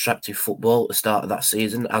really attractive football at the start of that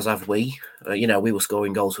season, as have we. We were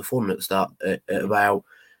scoring goals for fun at the start at about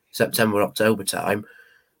September, October time.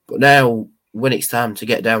 But now, when it's time to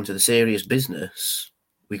get down to the serious business,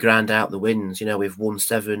 we grind out the wins. We've won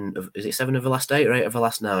 7 of, is it 7 of the last 8 or 8 of the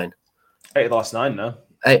last 9? 8 of the last 9 now.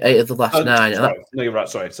 8 of the last 9. Sorry. No, you're right.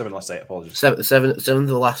 Sorry, 7 of the last 8. Apologies. 7 of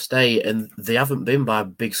the last 8, and they haven't been by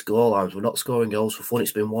big scorelines. We're not scoring goals for fun.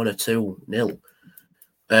 It's been 1 or 2-0.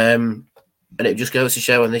 And it just goes to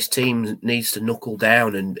show when this team needs to knuckle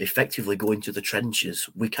down and effectively go into the trenches,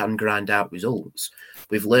 we can grind out results.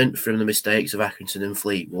 We've learnt from the mistakes of Accrington and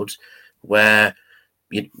Fleetwood, where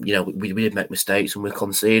we did make mistakes and we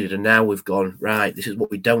conceded, and now we've gone, right, this is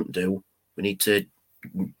what we don't do. We need to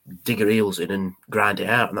dig our heels in and grind it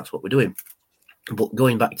out, and that's what we're doing. But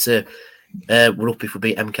going back to we're up if we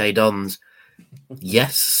beat MK Dons,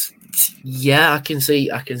 yes, yeah, I can see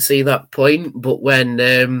that point. But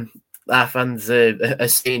when our fans are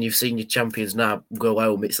saying you've seen your champions now go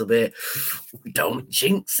home, it's a bit, don't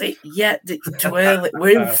jinx it yet. It's too early.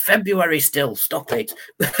 We're in February still. Stop it.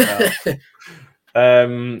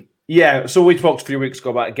 Yeah, so we talked a few weeks ago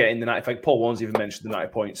about getting the 90. I think Paul Warnes even mentioned the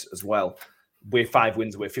 90 points as well. We're 5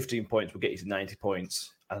 wins, we're 15 points, we'll get you to 90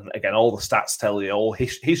 points. And again, all the stats tell you, all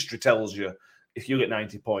history tells you, if you get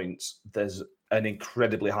 90 points, there's an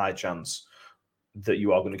incredibly high chance that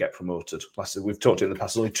you are going to get promoted. Like I said, we've talked in the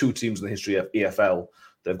past, there's only 2 teams in the history of EFL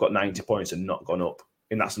that have got 90 points and not gone up,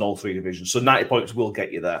 and that's in all 3 divisions. So 90 points will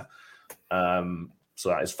get you there. So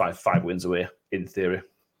that is five wins away, in theory.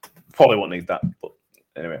 Probably won't need that, but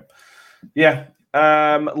anyway. Yeah.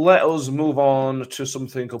 Let us move on to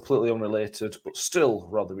something completely unrelated, but still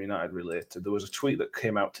rather United related. There was a tweet that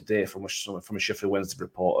came out today from a Sheffield Wednesday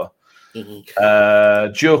reporter.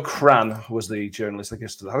 Joe Cran was the journalist, I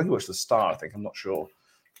guess. I think it was the Star. I'm not sure.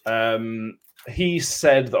 He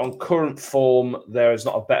said that on current form, there is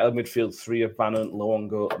not a better midfield 3 of Bannon,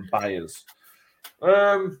 Luongo, and Byers.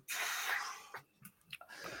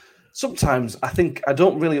 Sometimes I think I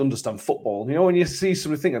don't really understand football. When you see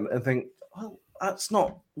something and think, well, that's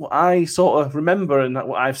not what I sort of remember and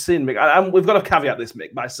what I've seen, Mick. We've got to caveat this,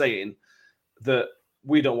 Mick, by saying that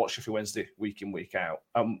we don't watch Sheffield Wednesday week in, week out,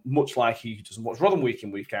 much like he doesn't watch Rotherham week in,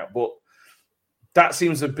 week out. But that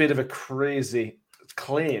seems a bit of a crazy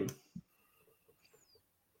claim.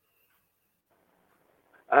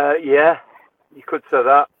 Yeah, you could say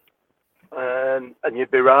that, and you'd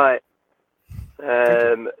be right.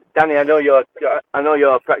 Danny, I know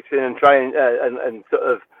you're practicing and trying and sort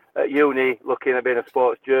of at uni looking at being a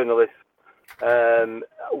sports journalist. A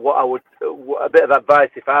bit of advice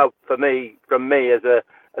from me as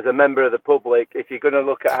a member of the public, if you're going to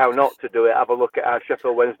look at how not to do it, have a look at our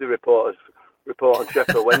Sheffield Wednesday reporters report on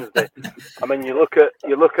Sheffield Wednesday. I mean, you look at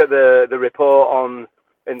the report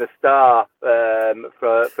in the Star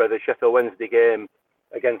for the Sheffield Wednesday game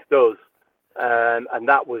against us. And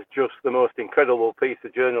that was just the most incredible piece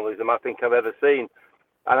of journalism I think I've ever seen.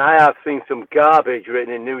 And I have seen some garbage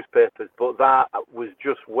written in newspapers, but that was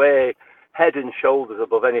just way head and shoulders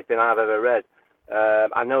above anything I've ever read.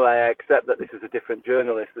 I know I accept that this is a different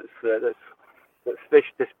journalist that's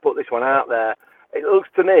put this one out there. It looks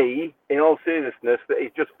to me, in all seriousness, that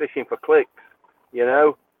he's just fishing for clicks,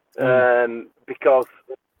 because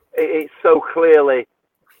it so clearly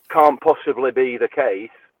can't possibly be the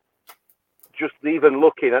case. Just even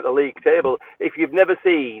looking at the league table, if you've never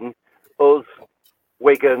seen us,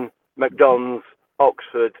 Wigan, McDonald's,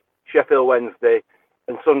 Oxford, Sheffield Wednesday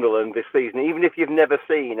and Sunderland this season, even if you've never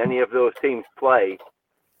seen any of those teams play,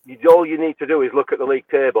 all you need to do is look at the league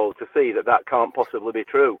table to see that can't possibly be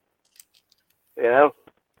true.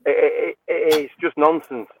 It's just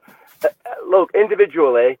nonsense. Look,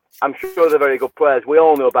 individually, I'm sure they're very good players. We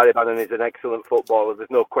all know Barry Bannon is an excellent footballer. There's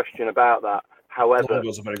no question about that. However,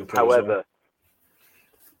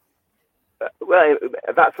 well,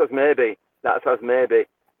 that's as maybe.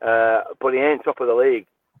 But he ain't top of the league.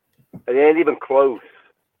 and it ain't even close.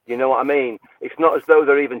 You know what I mean? It's not as though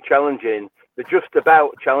they're even challenging. They're just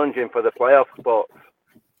about challenging for the playoff spots.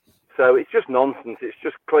 So it's just nonsense. It's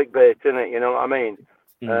just clickbait, isn't it? You know what I mean?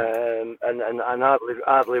 And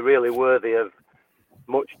hardly really worthy of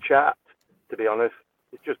much chat, to be honest.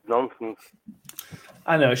 It's just nonsense.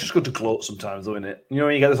 I know, it's just good to gloat sometimes, though, isn't it? You know,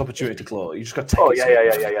 when you get this opportunity to gloat, you just got to take Oh, it.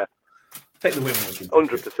 yeah. Take the win.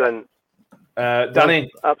 100%.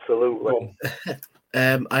 Danny? Absolutely.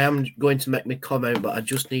 I am going to make my comment, but I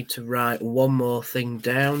just need to write one more thing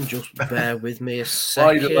down. Just bear with me a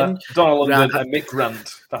second. Donna London and Mick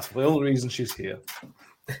Grant. That's the only reason she's here.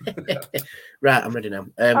 Right, I'm ready now.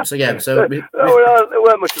 No, it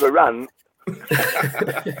weren't much of a rant.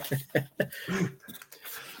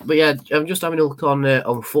 But yeah, I'm just having a look on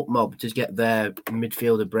FootMob to get their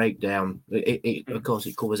midfielder breakdown. Of course,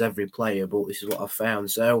 it covers every player, but this is what I've found.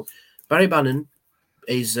 So Barry Bannon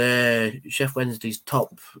is Chef Wednesday's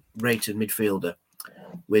top-rated midfielder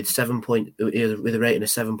with a rating of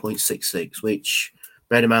 7.66, which,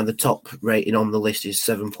 bear in mind, the top rating on the list is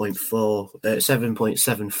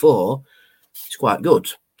 7.74. It's quite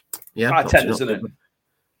good. Yeah, out of 10, isn't it?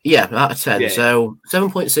 Yeah, out of 10. Yeah. So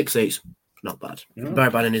 7.68, not bad. Barry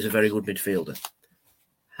Bannon is a very good midfielder.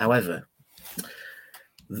 However,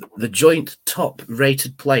 the joint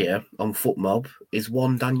top-rated player on FootMob is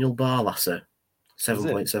one Daniel Barlasser,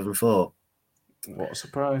 7.74. What a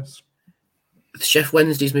surprise. Chef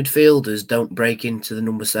Wednesday's midfielders don't break into the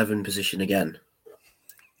number 7 position again.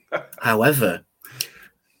 However,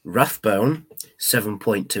 Rathbone,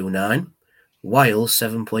 7.29, Wiles,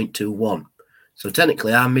 7.21. So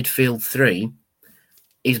technically, our midfield 3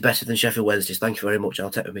 is better than Sheffield Wednesday's. Thank you very much.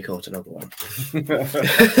 I'll take my coat another one.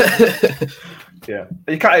 Yeah.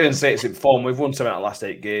 You can't even say it's in form. We've won 7 out of the last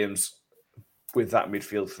 8 games with that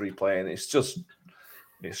midfield 3 playing. It's just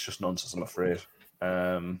nonsense, I'm afraid.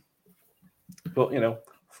 But, you know,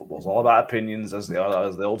 football's all about opinions, as the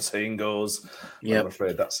old saying goes. Yeah. I'm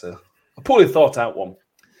afraid that's a poorly thought out one.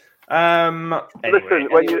 Listen,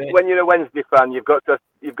 when you're a Wednesday fan, you've got to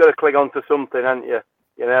cling on to something, haven't you?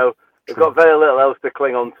 You know, they've got very little else to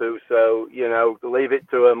cling on to, so you know, leave it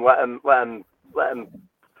to them. Let them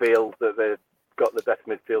feel that they've got the best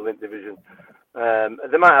midfield in division.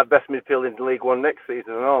 They might have best midfield in League One next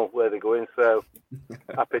season and all where they're going. So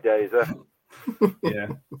happy days, Yeah.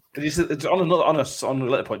 Did you see on a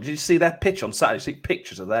little point? Did you see their pitch on Saturday? Did you see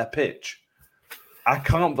pictures of their pitch? I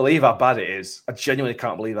can't believe how bad it is. I genuinely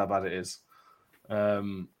can't believe how bad it is.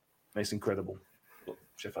 It's incredible. But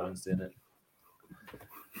Sheffield Wednesday in it.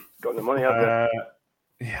 Got the money, have they?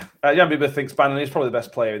 Yeah. Jan Bieber thinks Bannon is probably the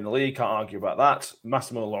best player in the league. Can't argue about that.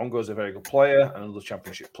 Massimo Longo is a very good player, another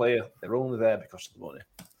championship player. They're only there because of the money.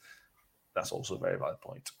 That's also a very valid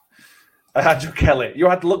point. Andrew Kelly, you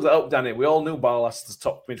had to look that up, Danny. We all knew Barlas was the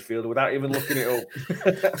top midfielder without even looking it up.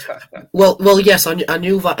 Well, yes, I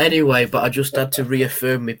knew that anyway, but I just had to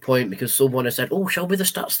reaffirm my point because someone had said, "Oh, show me the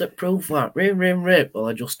stats that prove that." Rip. Well,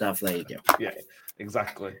 I just have. There you go. Yeah,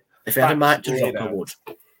 exactly. If I had a mic to drop, I would.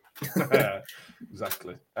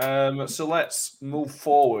 Exactly. So let's move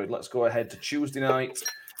forward. Let's go ahead to Tuesday night.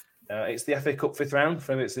 It's the FA Cup 5th round.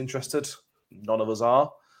 For anyone that's interested, none of us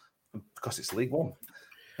are because it's League One.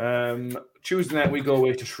 Tuesday night we go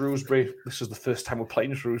away to Shrewsbury. This is the first time we're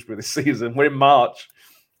playing Shrewsbury this season. We're in March,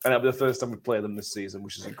 and it'll be the first time we play them this season,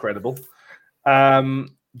 which is incredible.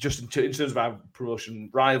 Just in terms of our promotion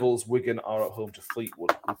rivals, Wigan are at home to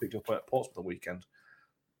Fleetwood. We picked up at Portsmouth on the weekend.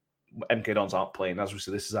 MK Dons aren't playing. As we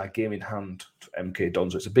say, this is our game in hand to MK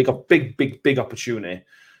Dons. So it's a big opportunity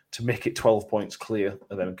to make it 12 points clear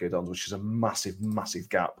of MK Dons, which is a massive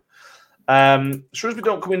gap. Shrewsbury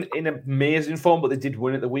don't come in amazing form, but they did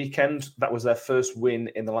win at the weekend. That was their first win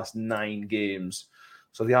in the last 9 games.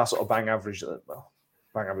 So they are sort of bang average. Well,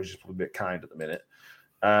 bang average is probably a bit kind at the minute.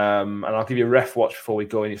 And I'll give you a ref watch before we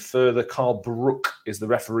go any further. Carl Brook is the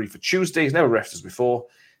referee for Tuesday. He's never refed us before.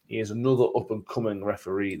 He is another up-and-coming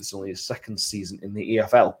referee. This is only his 2nd season in the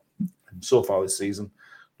EFL. And so far this season,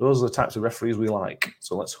 those are the types of referees we like.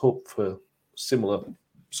 So let's hope for similar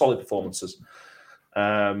solid performances.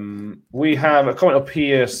 We have a comment up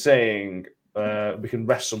here saying we can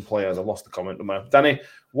rest some players. I've lost the comment. Danny,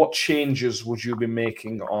 what changes would you be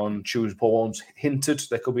making on Tuesday? Paul Holmes hinted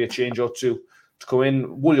there could be a change or two to come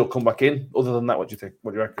in. Will you come back in? Other than that, what do you think?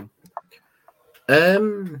 What do you reckon?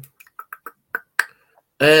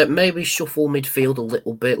 Maybe shuffle midfield a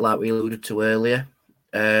little bit, like we alluded to earlier.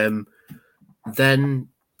 Then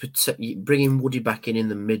bringing Woody back in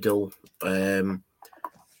the middle.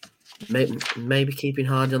 Maybe keeping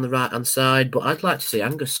Hardy on the right hand side, but I'd like to see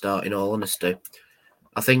Angus start. In all honesty,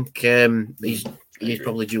 I think he's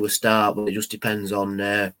probably due a start, but it just depends on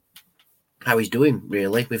how he's doing.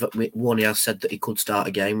 Really, Warney has said that he could start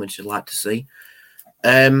a game, which I'd like to see.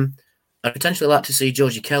 I'd potentially like to see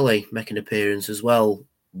Georgie Kelly make an appearance as well,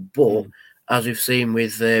 but as we've seen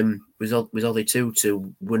with Ollie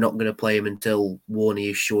Tutu, we're not going to play him until Warney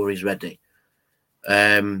is sure he's ready.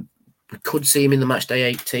 We could see him in the match day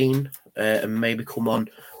 18 and maybe come on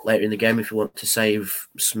later in the game if we want to save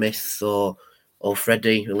Smith or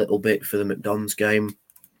Freddie a little bit for the McDonald's game.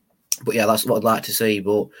 But yeah, that's what I'd like to see.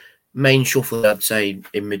 But main shuffle, I'd say,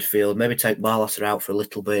 in midfield, maybe take Barlaser out for a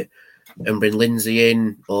little bit and bring Lindsay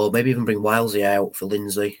in, or maybe even bring Wilesy out for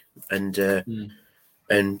Lindsay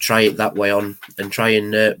and try it that way on and try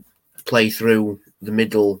and play through the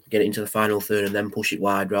middle, get it into the final third and then push it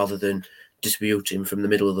wide rather than distributing from the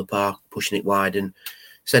middle of the park, pushing it wide and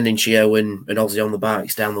sending Chio and Ozzy on the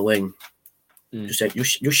backs down the wing. Just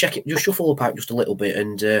shuffle the pack just a little bit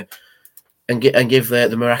and give the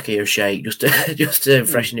Meraki a shake just to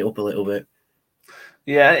freshen it up a little bit.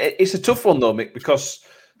 Yeah, it's a tough one though, Mick, because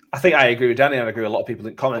I think I agree with Danny and I agree with a lot of people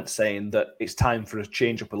in comments saying that it's time for a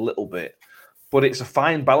change up a little bit. But it's a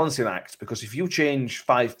fine balancing act because if you change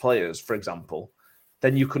 5 players, for example,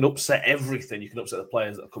 then you can upset everything. You can upset the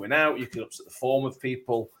players that are coming out. You can upset the form of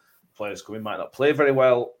people. Players coming might not play very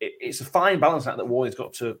well. It's a fine balance act that Warney's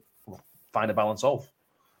got to find a balance of.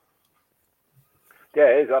 Yeah,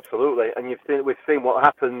 it is absolutely. And we've seen what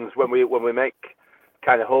happens when we make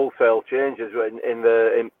kind of wholesale changes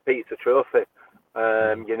in Pizza Trophy.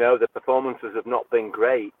 The performances have not been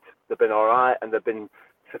great. They've been all right and they've been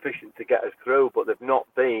sufficient to get us through, but they've not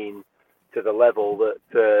been to the level that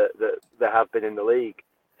they have been in the league.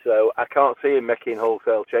 So I can't see him making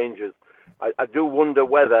wholesale changes. I do wonder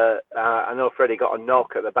whether I know Freddie got a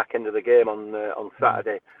knock at the back end of the game on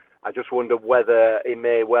Saturday. I just wonder whether he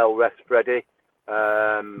may well rest Freddie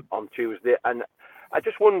on Tuesday, and I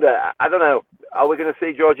just wonder. I don't know. Are we going to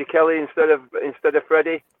see Georgie Kelly instead of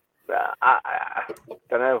Freddie? I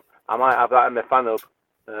don't know. I might have that in my fan hub.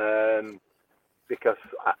 Because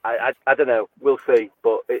I don't know, we'll see,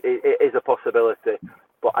 but it is a possibility.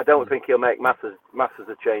 But I don't think he'll make masses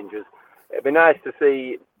of changes. It'd be nice to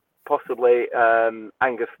see possibly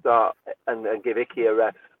Angus start and give Icky a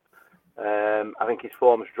rest. I think his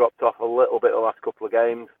form's dropped off a little bit the last couple of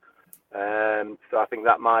games, so I think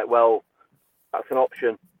that's an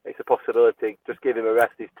option. It's a possibility. Just give him a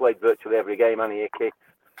rest. He's played virtually every game, hasn't he, Icky?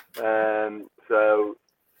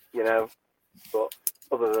 But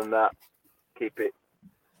other than that, keep it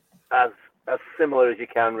as similar as you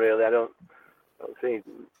can, really. I don't see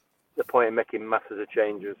the point in making masses of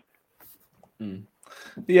changes.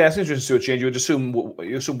 Yeah, it's interesting to see a change. You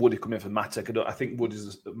assume Woody coming in for Matic. I think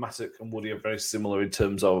Matic and Woody are very similar in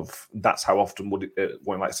terms of that's how often Woody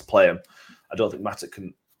likes to play him. I don't think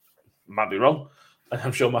Matic might be wrong, and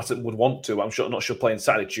I'm sure Matic would want to. I'm not sure playing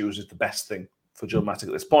Saturday Tuesday is the best thing for Joe Matic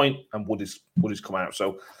at this point, and Woody's come out.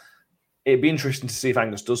 So it'd be interesting to see if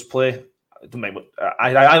Angus does play. I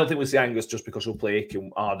don't think we'll see Angus just because we'll play Icky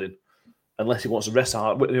and Harden, unless he wants to rest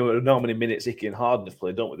Harden. We know how many minutes Icky and Harden have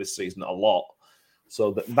played, don't we, this season? A lot.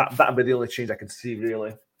 So that'd be the only change I can see,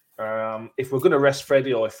 really. If we're going to rest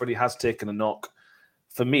Freddie or if Freddie has taken a knock,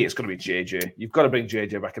 for me, it's going to be JJ. You've got to bring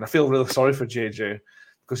JJ back. And I feel really sorry for JJ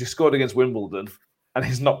because he scored against Wimbledon and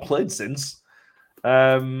he's not played since.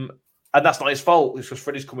 And that's not his fault. It's because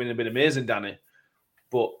Freddie's come in and been amazing, Danny.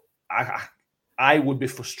 But I would be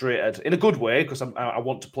frustrated in a good way because I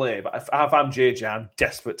want to play. But if I'm JJ, I'm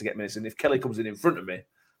desperate to get minutes. And if Kelly comes in front of me,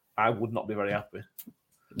 I would not be very happy.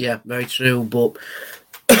 Yeah, very true. But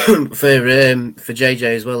for JJ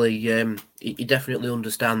as well, he definitely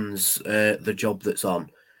understands the job that's on.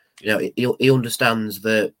 He understands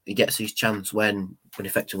that he gets his chance when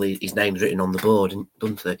effectively his name's written on the board,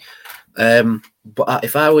 doesn't he? But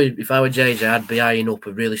if I were JJ, I'd be eyeing up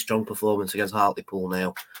a really strong performance against Hartlepool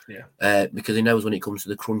now. Yeah. Because he knows when it comes to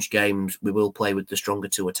the crunch games, we will play with the stronger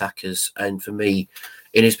 2 attackers. And for me,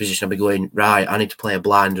 in his position, I'd be going, right, I need to play a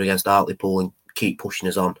blinder against Hartlepool and keep pushing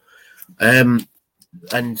us on. And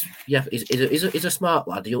yeah, he's a smart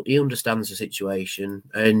lad. He understands the situation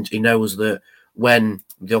and he knows that when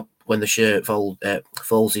the shirt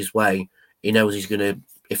falls his way, he knows he's going to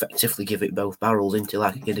effectively give it both barrels into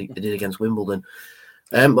like he did against Wimbledon.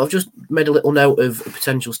 I've just made a little note of a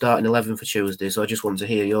potential starting 11 for Tuesday, so I just want to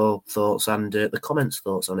hear your thoughts and the comments'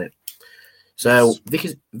 thoughts on it. So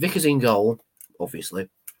Vickers in goal, obviously.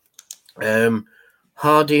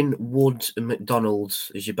 Harding, Wood, and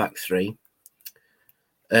McDonald's is your back 3.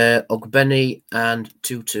 Ogbeni and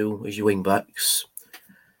Tutu is your wing backs.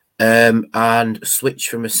 And switch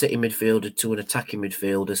from a sitting midfielder to an attacking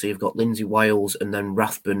midfielder. So you've got Lindsay Wiles and then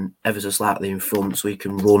Rathbun ever so slightly in front, so he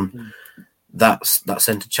can run that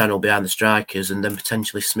centre channel behind the strikers, and then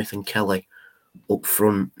potentially Smith and Kelly up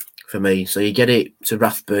front for me. So you get it to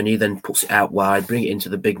Rathbone, he then puts it out wide, bring it into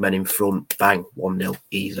the big men in front, bang, 1-0,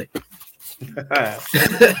 easy.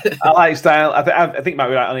 I like style. I think might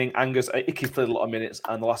be right. I think Angus Icky played a lot of minutes,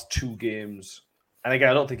 and the last 2 games. And again,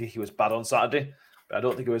 I don't think Icky was bad on Saturday, but I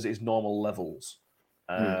don't think it was at his normal levels.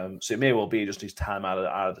 So it may well be just his time out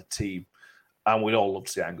of the team. And we'd all love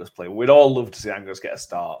to see Angus play. We'd all love to see Angus get a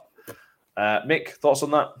start. Mick, thoughts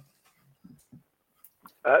on that?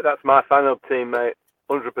 That's my final team, mate.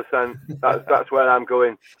 100%. That's where I'm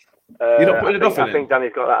going. You're not putting a Doffin in? I think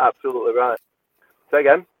Danny's got that absolutely right. Say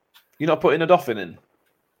again? You're not putting a Doffin in?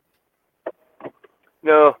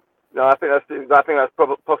 No. I think that's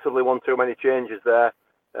possibly one too many changes there.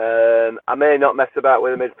 I may not mess about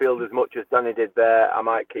with the midfield as much as Danny did there. I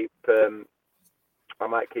might keep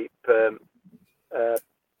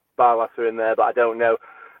Barlasser in there, but I don't know.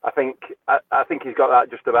 I think he's got that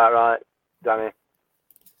just about right, Danny.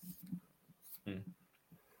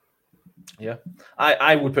 Yeah,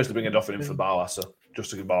 I would personally bring a Doffin in for Barlasser, just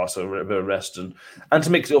to give Barlasser a bit of rest and to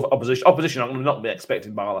mix it up opposition. Opposition, I'm not be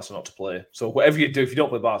expecting Barlasser not to play. So whatever you do, if you don't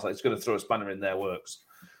play Barlasser, it's going to throw a spanner in their works.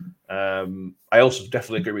 I also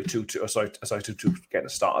definitely agree with 2-2 getting a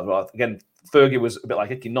start as well. Again, Fergie was a bit like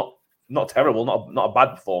Icky, not terrible, not a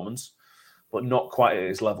bad performance, but not quite at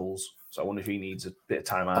his levels. So I wonder if he needs a bit of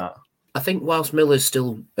time out. I think whilst Miller's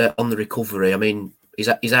still on the recovery, I mean, he's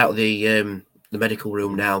out of the medical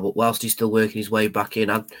room now, but whilst he's still working his way back in,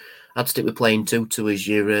 I'd stick with playing 2-2 as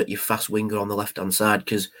your fast winger on the left-hand side,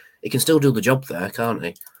 because he can still do the job there, can't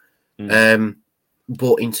he?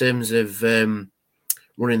 But in terms of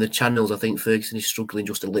running the channels, I think Ferguson is struggling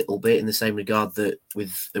just a little bit in the same regard that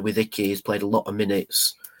with Icky, he's played a lot of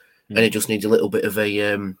minutes and he just needs a little bit of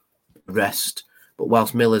a rest. But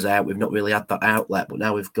whilst Miller's out, we've not really had that outlet, but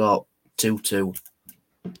now we've got 2-2,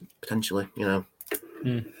 potentially,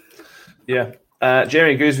 Yeah.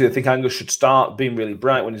 Jeremy agrees with you. I think Angus should start being really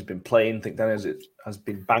bright when he's been playing. I think Danny has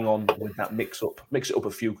been bang on with that mix up. Mix it up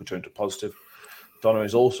a few could turn to positive. Donna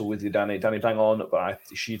is also with you, Danny. Danny, bang on, but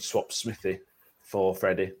she'd swap Smithy for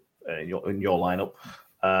Freddie in your lineup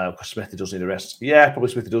because Smithy does need a rest. Yeah, probably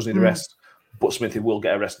Smithy does need a rest, but Smithy will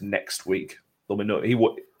get a rest next week. He'll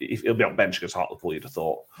be on bench against Hartlepool, you'd have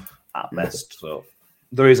thought, at best. So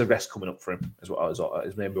there is a rest coming up for him,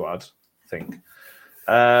 is maybe what I'd think.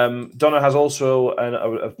 Donna has also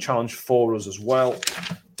a challenge for us as well.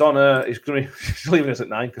 Donna is going to she's leaving us at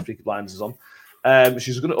 9 because Peaky Blinders is on.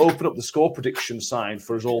 She's going to open up the score prediction sign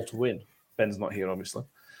for us all to win. Ben's not here, obviously.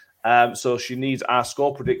 So she needs our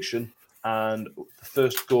score prediction and the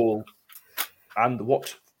first goal and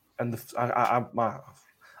what and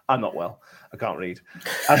I'm not well. I can't read.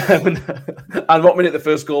 And what minute the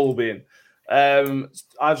first goal will be in.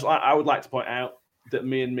 I would like to point out that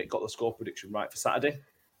me and Mick got the score prediction right for Saturday,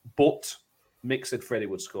 but Mick said Freddie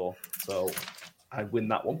would score, so I'd win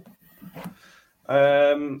that one.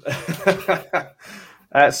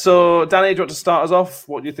 So, Danny, do you want to start us off?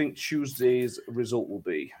 What do you think Tuesday's result will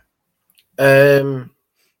be?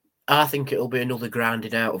 I think it'll be another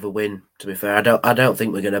grinding out of a win. To be fair, I don't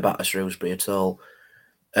think we're going to batter Shrewsbury at all.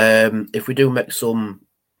 If we do make some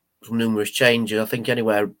numerous changes, I think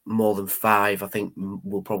anywhere more than 5, I think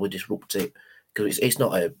we'll probably disrupt it because it's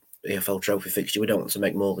not a EFL Trophy fixture. We don't want to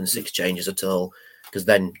make more than 6 changes at all because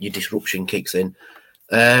then your disruption kicks in.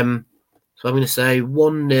 So I'm going to say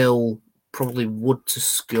 1-0, probably Wood to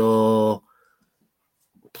score.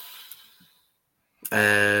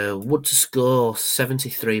 Wood to score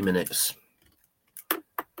 73 minutes.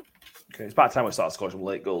 Okay, it's about time we start scoring some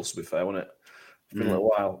late goals, to be fair, wasn't it? It's been a little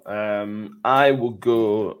while. I'm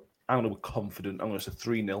going to be confident. I'm going to say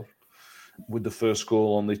 3-0 with the first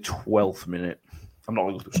goal on the 12th minute. I'm not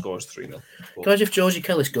going to look at the score as 3-0. Guys, if Georgie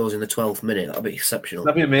Kelly scores in the 12th minute, that'd be exceptional.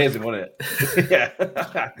 That'd be amazing, wouldn't it?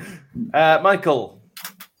 Yeah. Michael.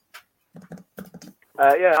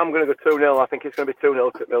 I'm going to go 2-0. I think it's going to be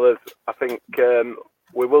 2-0 at Millers. I think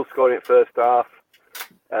we will score in the first half.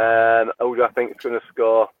 Who do I think is going to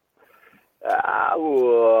score?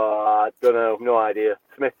 I don't know. No idea.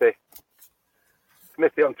 Smithy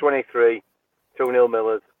on 23. 2-0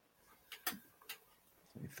 Millers.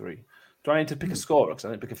 23. Do I need to pick a scorer? Because I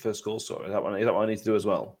didn't pick a first goal scorer. Is that what I need to do as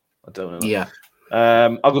well? I don't know. Yeah.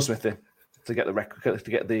 I'll go Smithy to get the record,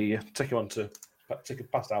 take him on to take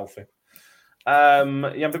it past Alfie.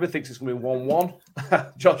 Jan Bibber thinks it's going to be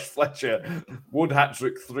 1-1. Josh Fletcher, Wood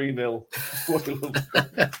hat-trick 3-0.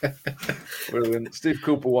 Brilliant. Steve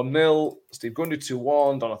Cooper 1-0. Steve Gundy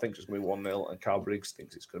 2-1. Donna thinks it's going to be 1-0. And Carl Briggs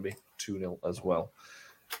thinks it's going to be 2-0 as well.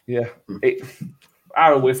 Yeah.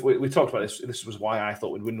 our away, we talked about this. This was why I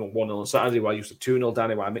thought we'd win 1-0 on Saturday, why I used to 2-0,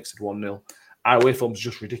 Danny, why I mixed it 1-0. Our away form's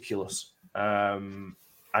just ridiculous. And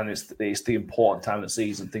it's the important time of the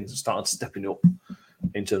season. Things have started stepping up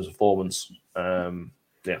in terms of performance.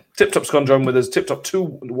 Tip Top's gone join with us. Tip Top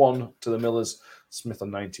 2-1 to the Millers. Smith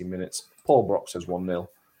on 19 minutes. Paul Brock says 1-0.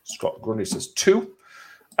 Scott Grundy says 2.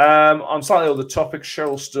 On slightly other topics,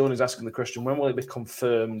 Cheryl Stone is asking the question: when will it be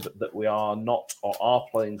confirmed that we are not or are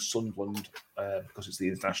playing Sunderland because it's the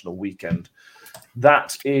international weekend?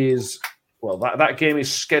 That is, well, that game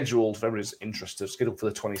is scheduled, if everybody's interested, scheduled for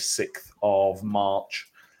the 26th of March.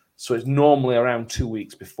 So it's normally around 2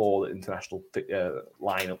 weeks before the international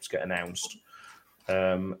lineups get announced.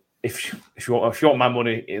 If you want my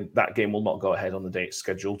money, that game will not go ahead on the date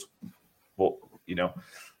scheduled. But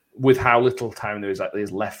with how little time there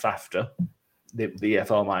is left after, the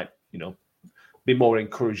EFL might be more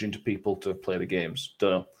encouraging to people to play the games.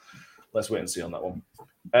 Don't know. Let's wait and see on that one.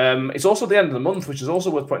 It's also the end of the month, which is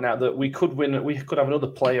also worth pointing out that we could have another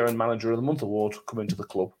Player and Manager of the Month award coming to the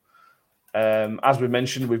club. As we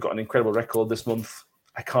mentioned, we've got an incredible record this month.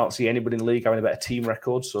 I can't see anybody in the league having a better team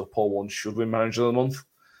record, so Paul Warne should win Manager of the Month.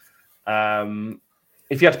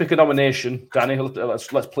 If you had to pick a nomination, Danny,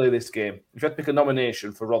 let's play this game. If you had to pick a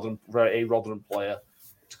nomination for a Rotherham player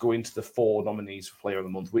to go into the 4 nominees for Player of the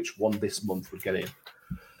Month, which one this month would get in?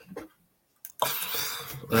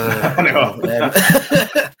 Well,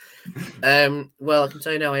 I can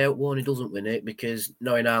tell you now, I hope Warney doesn't win it, because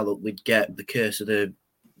knowing our luck, we'd get the curse of the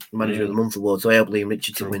Manager of the Month award. So I hope Liam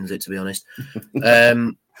Richardson wins it, to be honest.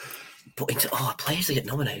 But players that get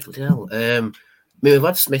nominated, what the hell? We've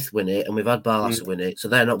had Smith win it and we've had Barlaser win it, so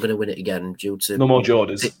they're not going to win it again due to no more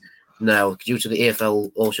Jordans. No, due to the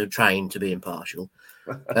EFL also trying to be impartial.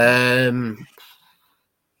 Maybe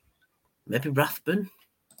Rathbone,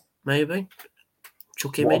 maybe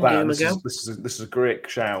chuck him in, give him a go. This is a great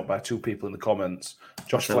shout by 2 people in the comments.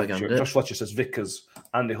 Josh Fletcher says Vickers.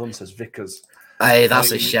 Andy Hunt says Vickers. Hey,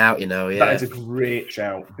 that's a shout, Yeah, that is a great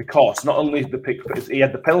shout, because not only the pick, but he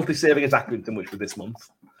had the penalty save against Accrington, which was this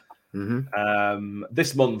month. Mm-hmm.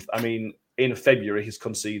 This month, I mean, in February, he's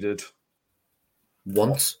conceded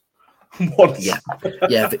once. Yeah.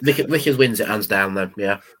 Vickers wins it hands down. Then,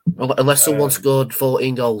 yeah, unless someone scored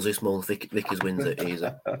 14 goals this month, Vickers wins it easy.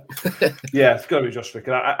 Yeah, it's got to be Josh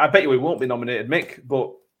Vickers. I bet you he won't be nominated, Mick,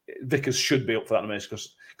 but Vickers should be up for that nomination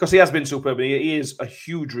because he has been superb. And he is a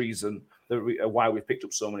huge reason why we've picked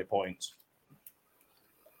up so many points.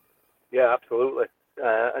 Yeah, absolutely,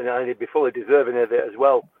 and he'd be fully deserving of it as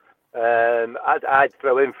well. I'd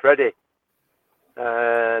throw in Freddie.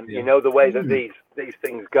 The way that these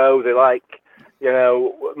things go, they're like,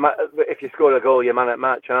 if you score a goal, you're man at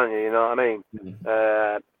match, aren't you? You know what I mean?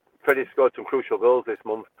 Freddie scored some crucial goals this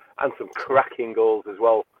month and some cracking goals as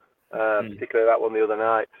well, particularly that one the other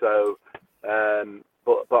night. So,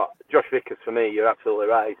 but Josh Vickers, for me, you're absolutely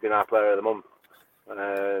right. He's been our Player of the Month.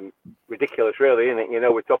 Ridiculous, really, isn't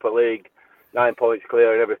it? We're top of league, 9 points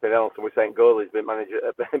clear and everything else, and we're saying goalie's been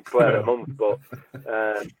Player of the Month, but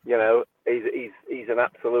he's an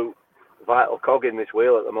absolute vital cog in this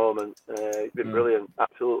wheel at the moment. He's been brilliant,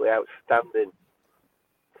 absolutely outstanding.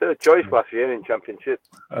 3rd choice last year in Championship.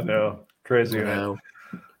 I know, crazy.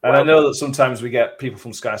 And I know that sometimes we get people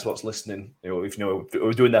from Sky Sports listening.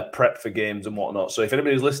 We're doing their prep for games and whatnot. So if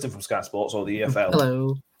anybody's listening from Sky Sports or the EFL,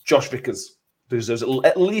 hello, Josh Vickers deserves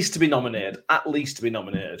at least to be nominated.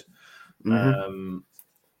 Mm-hmm.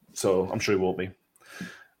 So I'm sure he won't be.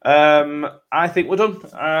 I think we're done.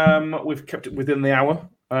 We've kept it within the hour.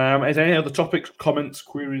 Is there any other topics, comments,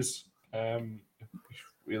 queries that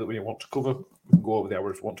we want to cover? We can go over the hour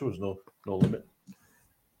if we want to. There's no limit.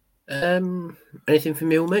 Anything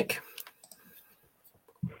from you, Mick?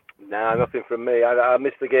 Nah, nothing from me. I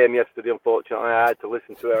missed the game yesterday, unfortunately. I had to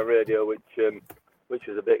listen to it on radio, which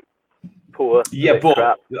was a bit poor. Yeah, but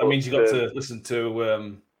crap, that means you got to listen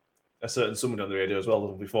to a certain somebody on the radio as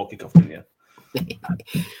well before kick-off, didn't you?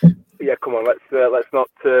 Yeah, come on, let's not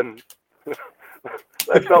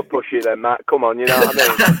let's not push it then, Matt. Come on, you know what I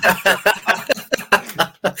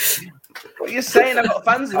mean? What are you saying? I've got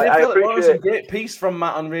fans in there. I appreciate a great piece from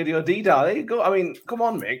Matt on Radio D-Dar. There you go. I mean, come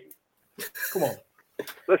on, Mick. Come on.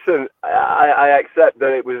 Listen, I accept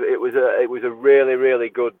that it was a really, really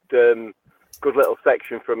good little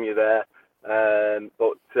section from you there.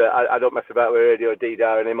 But I don't mess about with Radio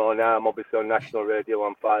D-Dar anymore now. I'm obviously on national radio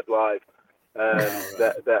on 5 Live.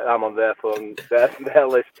 I'm on their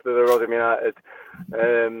list for the Rotherham United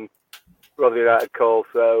call.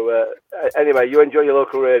 So anyway, you enjoy your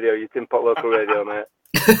local radio, your tin pot local radio, mate.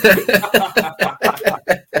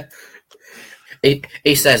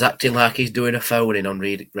 He says, acting like he's doing a phone-in on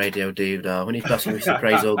Radio Doodah when he's passing Mr.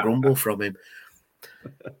 Praise or Grumble from him.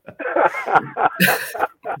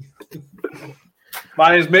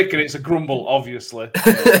 My name's Mick, and it's a grumble, obviously.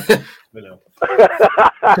 You know.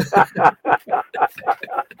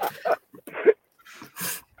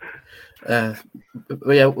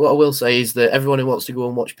 But yeah, what I will say is that everyone who wants to go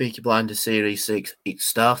and watch Peaky Blinders Series 6, it's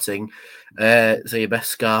starting. So your best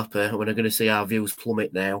Scarpa, we're going to see our views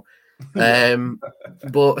plummet now.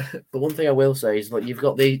 But one thing I will say is, like, you've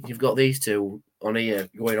got these two on here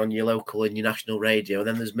going on your local and your national radio, and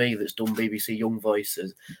then there's me that's done BBC Young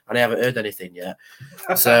Voices, and I haven't heard anything yet.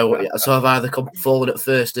 So I've either fallen at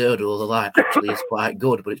first hurdle, or the light actually is quite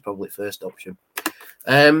good, but it's probably first option.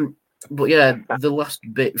 But yeah, the last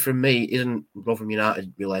bit from me isn't Rotherham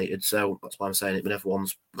United related, so that's why I'm saying it. When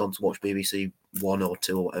everyone's gone to watch BBC 1 or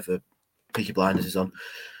 2 or whatever Peaky Blinders is on,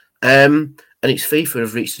 and it's FIFA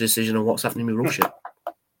have reached a decision on what's happening with Russia.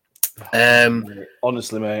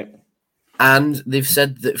 Honestly, mate. And they've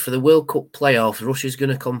said that for the World Cup playoffs, Russia's going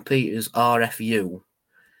to compete as RFU.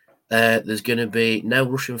 There's going to be no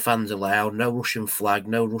Russian fans allowed, no Russian flag,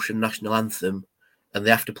 no Russian national anthem, and they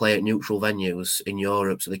have to play at neutral venues in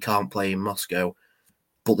Europe, so they can't play in Moscow.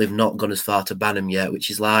 But they've not gone as far to ban them yet, which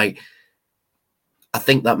is like, I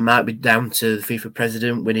think that might be down to the FIFA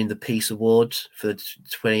president winning the Peace Award for the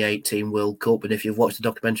 2018 World Cup. And if you've watched the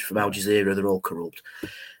documentary from Al Jazeera, they're all corrupt.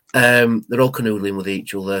 They're all canoodling with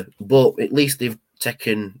each other, but at least they've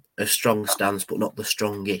taken a strong stance, but not the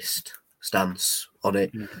strongest stance on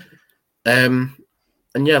it.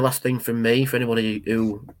 And yeah, last thing from me, for anybody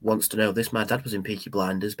who wants to know this, my dad was in Peaky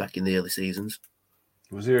Blinders back in the early seasons.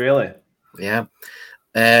 Was he really? Yeah.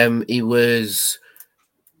 He was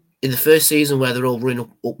in the first season where they're all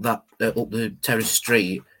running up the terrace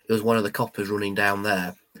street. It was one of the coppers running down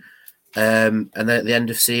there. And then at the end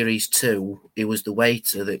of Series 2, he was the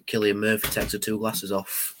waiter that Cillian Murphy takes the 2 glasses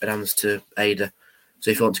off and hands to Ada.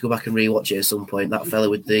 So if you want to go back and rewatch it at some point, that fella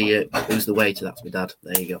with the who's the waiter, that's my dad.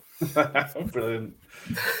 There you go. Brilliant.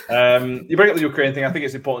 You bring up the Ukraine thing. I think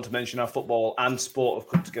it's important to mention how football and sport have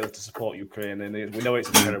come together to support Ukraine, and we know it's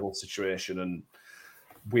a terrible situation, and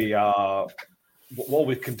we are. All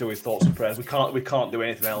we can do is thoughts and prayers. We can't do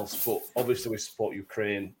anything else. But obviously, we support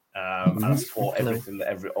Ukraine. And I support everything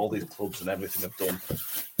that all these clubs and everything have done.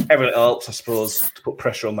 Everything else, I suppose, to put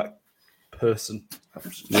pressure on that person.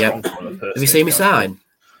 Yeah. Have you seen me sign?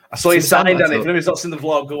 I saw you sign, Danny. If anybody's not seen the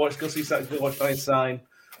vlog, go watch Danny's sign.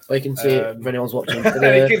 Or you can see it if anyone's watching.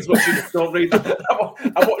 Any kids watching, don't read that.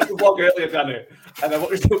 I watched the vlog earlier, Danny, and I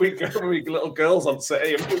watched the week with little girls on set.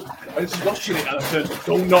 I was just watching it and I said,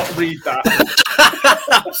 "Do not read that."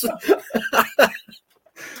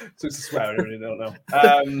 So it's a swear, I really don't know.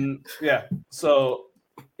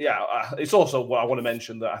 It's also what I want to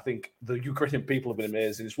mention that I think the Ukrainian people have been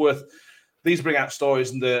amazing. It's worth these bring out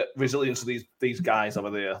stories, and the resilience of these guys over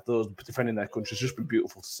there, those defending their country, has just been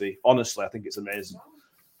beautiful to see. Honestly, I think it's amazing.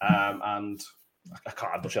 And I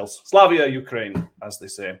can't add much else. Slavia, Ukraine, as they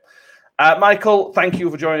say. Michael, thank you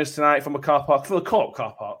for joining us tonight from the car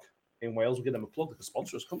park in Wales. We'll give them a plug. They can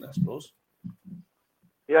sponsor us, couldn't they, I suppose?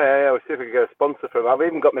 Yeah. We'll see if we can get a sponsor from them. I've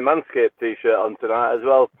even got my Manscaped t-shirt on tonight as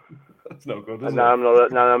well. That's no good, is it? Now I'm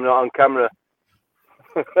not on camera.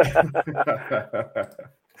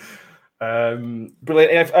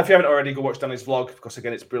 Brilliant. If you haven't already, go watch Danny's vlog, because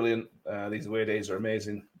again, it's brilliant. These away days are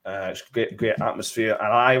amazing. It's great atmosphere,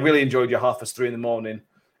 and I really enjoyed your 3:30 in the morning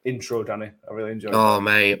intro, Danny. I really enjoyed it. Oh,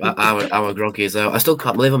 mate, our groggy is out. I still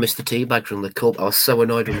can't believe I missed the tea bag from the cup. I was so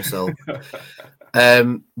annoyed with myself. But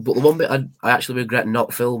the one bit I actually regret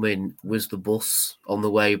not filming was the bus on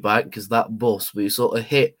the way back, because that bus we sort of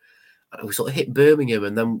hit Birmingham,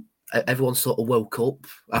 and then everyone sort of woke up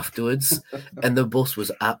afterwards, and the bus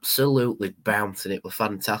was absolutely bouncing. It was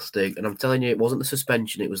fantastic, and I'm telling you, it wasn't the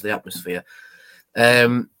suspension; it was the atmosphere.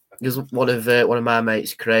 Because one of my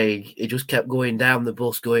mates, Craig, he just kept going down the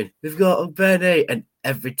bus, going, "We've got a Benny," and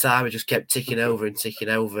every time it just kept ticking over.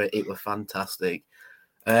 It was fantastic.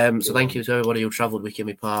 So thank you to everybody who travelled with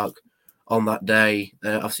Kimmy Park on that day.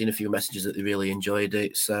 I've seen a few messages that they really enjoyed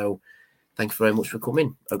it. So thank you very much for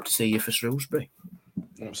coming. Hope to see you for Shrewsbury.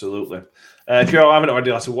 Absolutely. If you haven't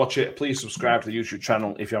already, like to watch it, please subscribe to the YouTube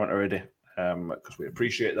channel if you haven't already, because we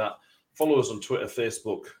appreciate that. Follow us on Twitter,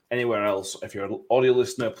 Facebook, anywhere else. If you're an audio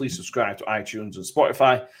listener, please subscribe to iTunes and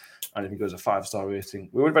Spotify. And if you give us a 5-star rating,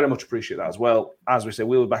 we would very much appreciate that as well. As we say,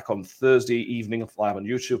 we'll be back on Thursday evening live on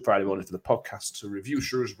YouTube, Friday morning for the podcast to review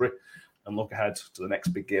Shrewsbury and look ahead to the next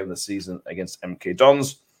big game of the season against MK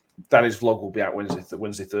Dons. Danny's vlog will be out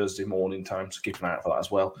Wednesday, Thursday morning time, so keep an eye out for that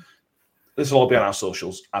as well. This will all be on our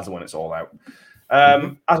socials as and when it's all out.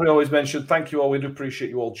 As we always mentioned, thank you all. We do appreciate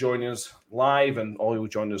you all joining us live and all who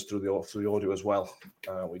joined us through the audio as well.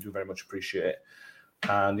 We do very much appreciate it.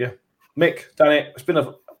 And yeah, Mick, Danny, it's been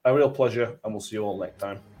a real pleasure, and we'll see you all next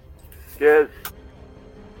time. Cheers.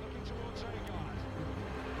 Looking towards Argyle.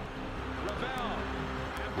 Ravel,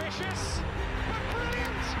 ambitious.